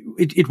 I mean,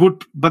 it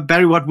would, but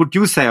Barry, what would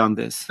you say on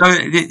this? So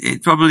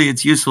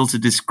it's useful to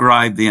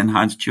describe the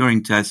enhanced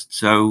Turing test.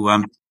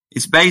 So,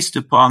 it's based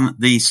upon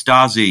the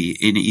Stasi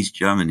in East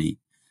Germany.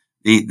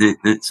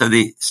 So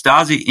the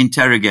Stasi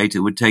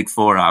interrogator would take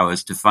 4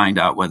 hours to find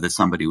out whether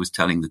somebody was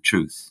telling the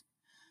truth.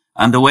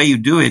 And the way you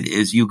do it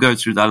is you go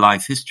through their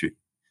life history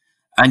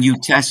and you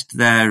test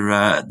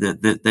their,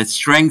 the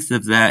strength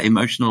of their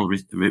emotional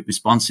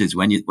responses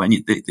when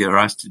they're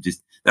asked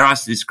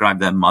to describe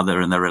their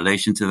mother and their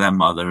relation to their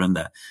mother and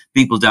the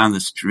people down the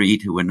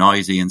street who were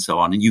noisy and so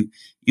on. And you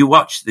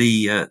watch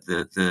the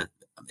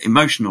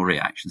emotional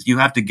reactions. You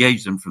have to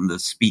gauge them from the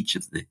speech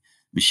of the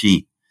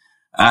machine.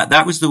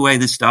 That was the way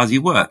the Stasi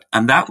worked.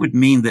 And that would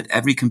mean that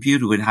every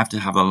computer would have to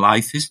have a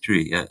life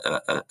history,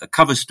 a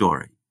cover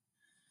story,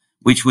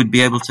 which would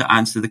be able to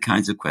answer the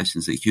kinds of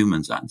questions that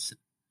humans answer.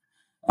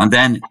 And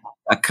then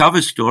a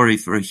cover story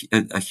for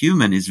a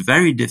human is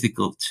very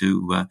difficult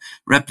to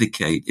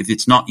replicate if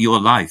it's not your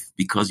life,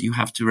 because you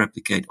have to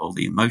replicate all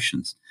the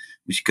emotions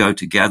which go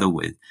together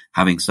with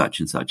having such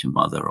and such a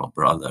mother or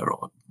brother,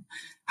 or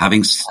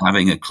having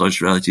a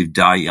close relative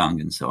die young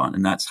and so on.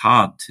 And that's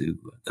hard to,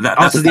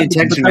 that's the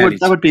intention.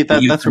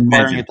 That's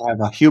requiring it to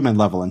have a human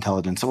level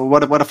intelligence. So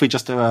what if we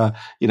just, so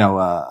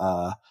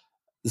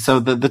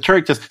the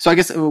Turing test, so I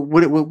guess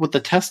would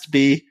the test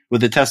be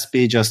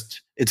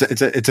just, it's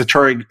a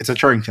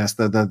Turing test.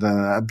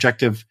 The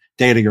objective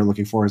data you're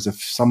looking for is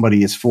if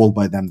somebody is fooled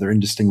by them, they're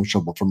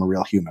indistinguishable from a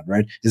real human,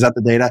 right? Is that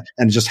the data?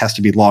 And it just has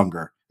to be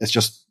longer. It's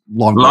just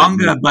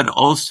longer, but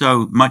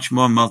also much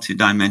more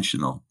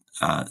multidimensional.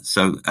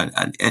 So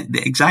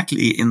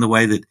exactly in the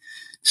way that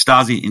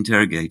Stasi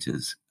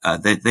interrogators.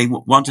 They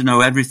want to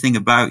know everything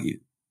about you,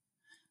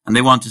 and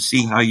they want to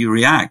see how you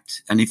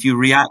react. And if you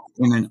react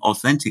in an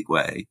authentic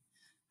way,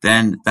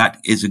 then that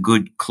is a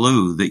good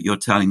clue that you're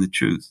telling the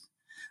truth.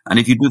 And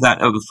if you do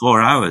that over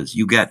 4 hours,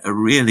 you get a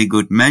really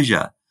good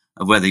measure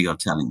of whether you're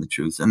telling the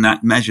truth. And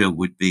that measure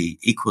would be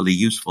equally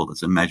useful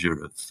as a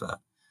measure of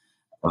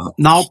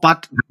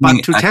but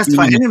to test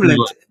for animal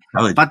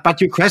but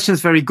your question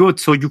is very good.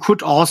 So you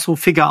could also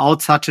figure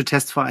out such a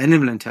test for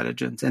animal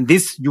intelligence. And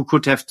this you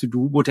would have to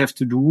do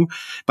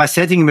by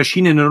setting a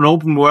machine in an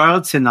open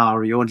world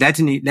scenario and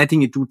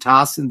letting it do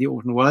tasks in the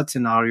open world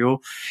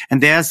scenario.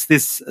 And there's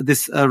this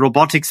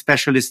robotics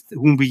specialist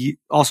whom we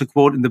also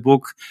quote in the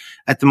book.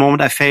 At the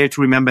moment, I fail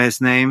to remember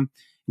his name.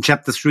 In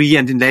chapter 3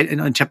 and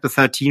in chapter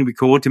 13, we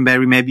quote him,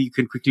 Barry. Maybe you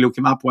can quickly look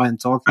him up while I'm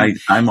talking.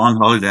 I'm on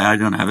holiday. I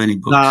don't have any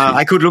books.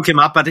 I could look him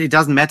up, but it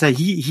doesn't matter.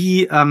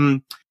 He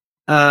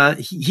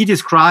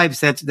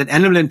describes that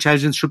animal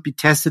intelligence should be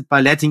tested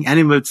by letting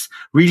animals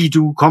really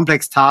do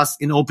complex tasks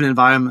in open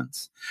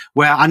environments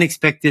where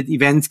unexpected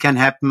events can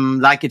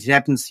happen, like it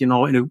happens,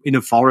 in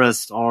a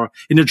forest or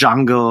in a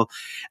jungle.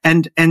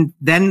 And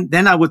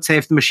then I would say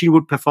if the machine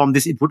would perform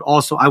this,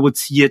 I would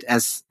see it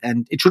as,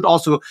 and it should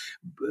also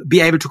be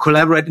able to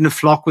collaborate in a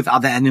flock with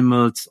other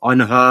animals or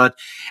in a herd.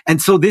 And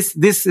so this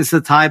is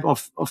a type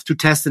of to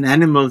test an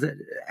animal.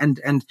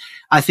 And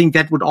I think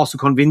that would also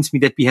convince me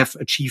that we have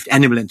achieved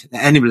animal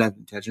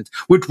intelligence,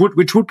 which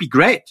would be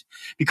great,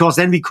 because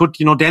then we could,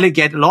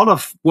 delegate a lot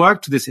of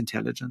work to this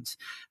intelligence.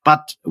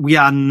 But we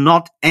are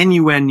not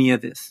anywhere near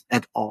this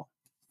at all.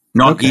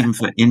 Not even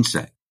for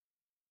insects.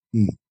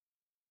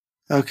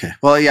 Okay.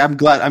 Well, yeah, I'm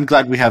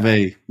glad we have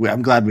a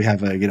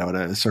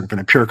a sort of an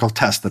empirical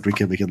test that we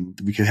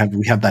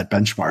have that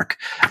benchmark.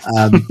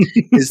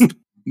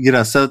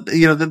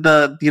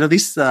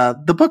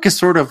 The book is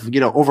sort of,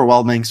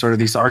 overwhelming, sort of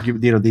these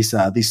arguments,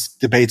 these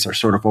debates are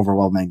sort of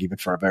overwhelming, even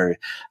for a very,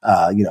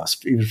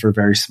 even for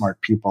very smart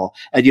people.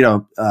 And,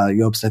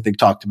 Jobst, I think,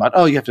 talked about,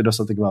 you have to know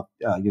something about,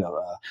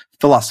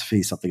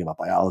 philosophy, something about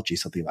biology,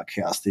 something about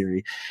chaos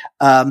theory.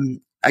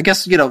 I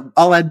guess,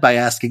 I'll end by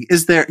asking,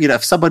 is there,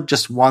 if someone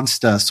just wants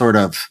to sort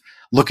of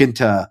look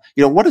into,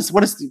 what is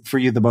for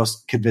you the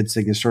most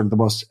convincing, is sort of the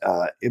most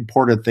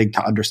important thing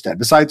to understand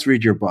besides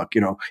read your book?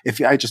 If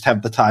I just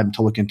have the time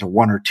to look into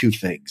one or two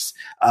things,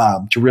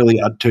 to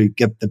really to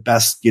get the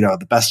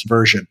best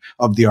version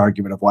of the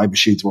argument of why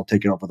machines will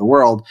take over the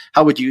world,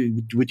 how would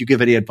you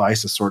give any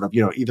advice as sort of,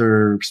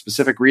 either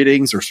specific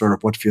readings or sort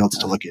of what fields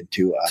to look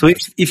into? So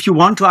if you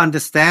want to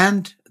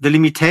understand the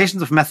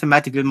limitations of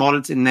mathematical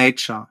models in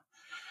nature,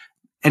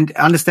 and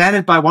understand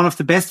it by one of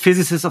the best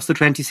physicists of the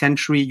 20th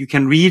century, you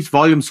can read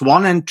volumes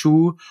 1 and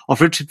 2 of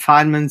Richard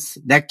Feynman's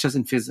lectures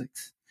in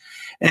physics.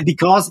 And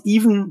because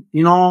even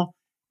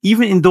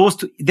in those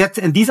two,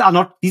 these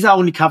are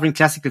only covering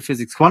classical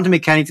physics. Quantum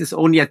mechanics is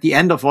only at the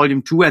end of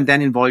volume 2 and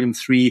then in volume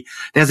 3.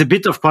 There's a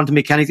bit of quantum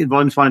mechanics in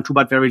volumes 1 and 2,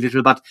 but very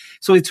little.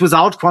 So it's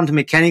without quantum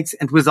mechanics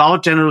and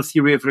without general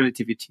theory of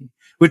relativity,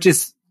 which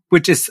is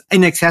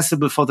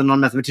inaccessible for the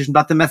non-mathematician.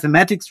 But the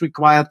mathematics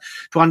required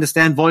to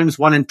understand volumes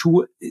 1 and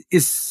 2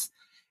 is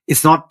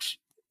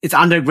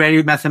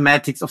undergraduate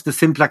mathematics of the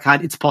simpler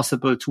kind. It's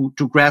possible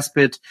to grasp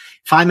it.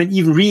 Feynman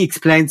even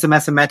re-explains the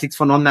mathematics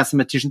for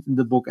non-mathematicians in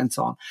the book and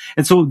so on.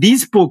 And so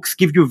these books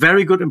give you a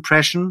very good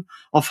impression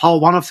of how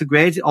one of the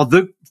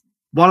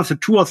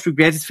 2 or 3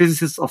 greatest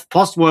physicists of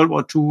post-World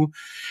War II,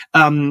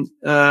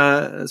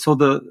 so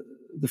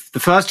the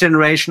first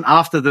generation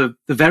after the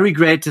very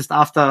greatest,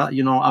 after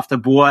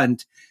Bohr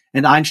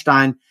and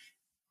Einstein,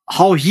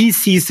 how he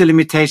sees the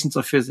limitations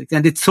of physics.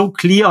 And it's so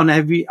clear on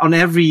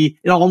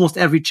almost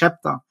every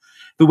chapter,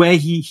 the way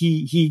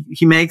he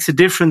makes a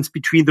difference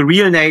between the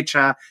real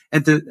nature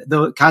and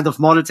the kind of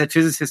models that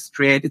physicists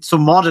create. It's so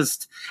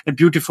modest and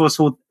beautiful.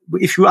 So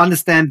if you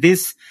understand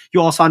this,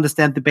 you also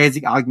understand the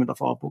basic argument of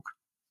our book.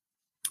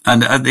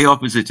 And at the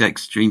opposite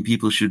extreme,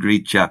 people should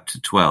read chapter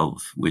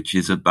 12, which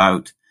is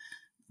about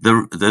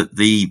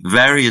the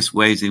various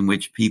ways in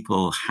which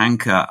people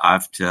hanker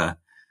after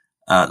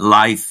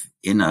life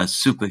in a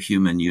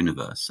superhuman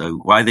universe. So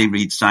why they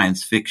read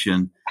science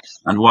fiction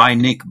and why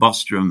Nick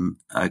Bostrom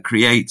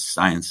creates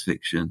science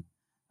fiction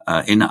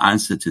in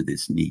answer to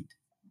this need.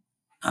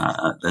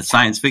 The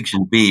science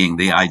fiction being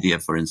the idea,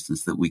 for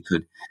instance, that we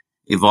could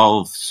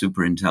evolve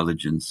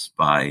superintelligence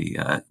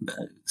by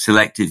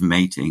selective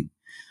mating,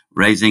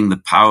 raising the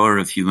power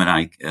of human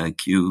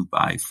IQ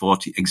by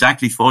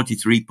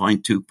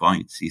 43.2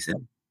 points, he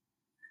said.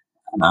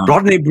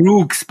 Rodney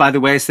Brooks, by the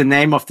way, is the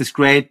name of this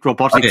great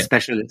robotics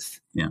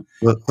specialist. Yeah.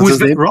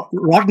 Who's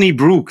Rodney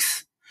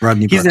Brooks.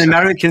 He's an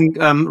American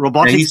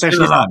robotics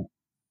specialist.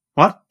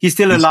 What? He's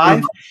still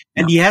alive.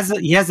 And he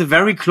has a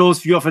very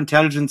close view of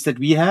intelligence that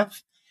we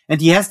have. And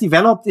he has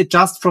developed it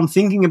just from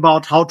thinking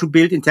about how to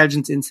build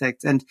intelligent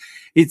insects. And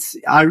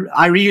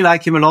I really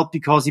like him a lot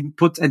because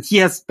he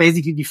has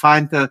basically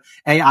defined the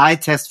AI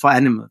test for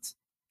animals.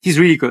 He's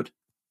really good.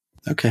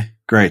 Okay,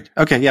 great.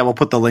 Okay, yeah, we'll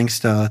put the links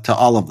to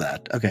all of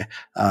that. Okay.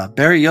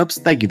 Barry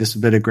Jobst, thank you. This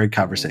has been a great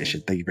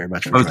conversation. Thank you very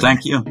much for joining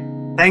thank me.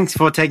 you. Thanks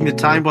for taking the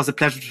time. It was a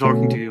pleasure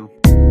talking to you.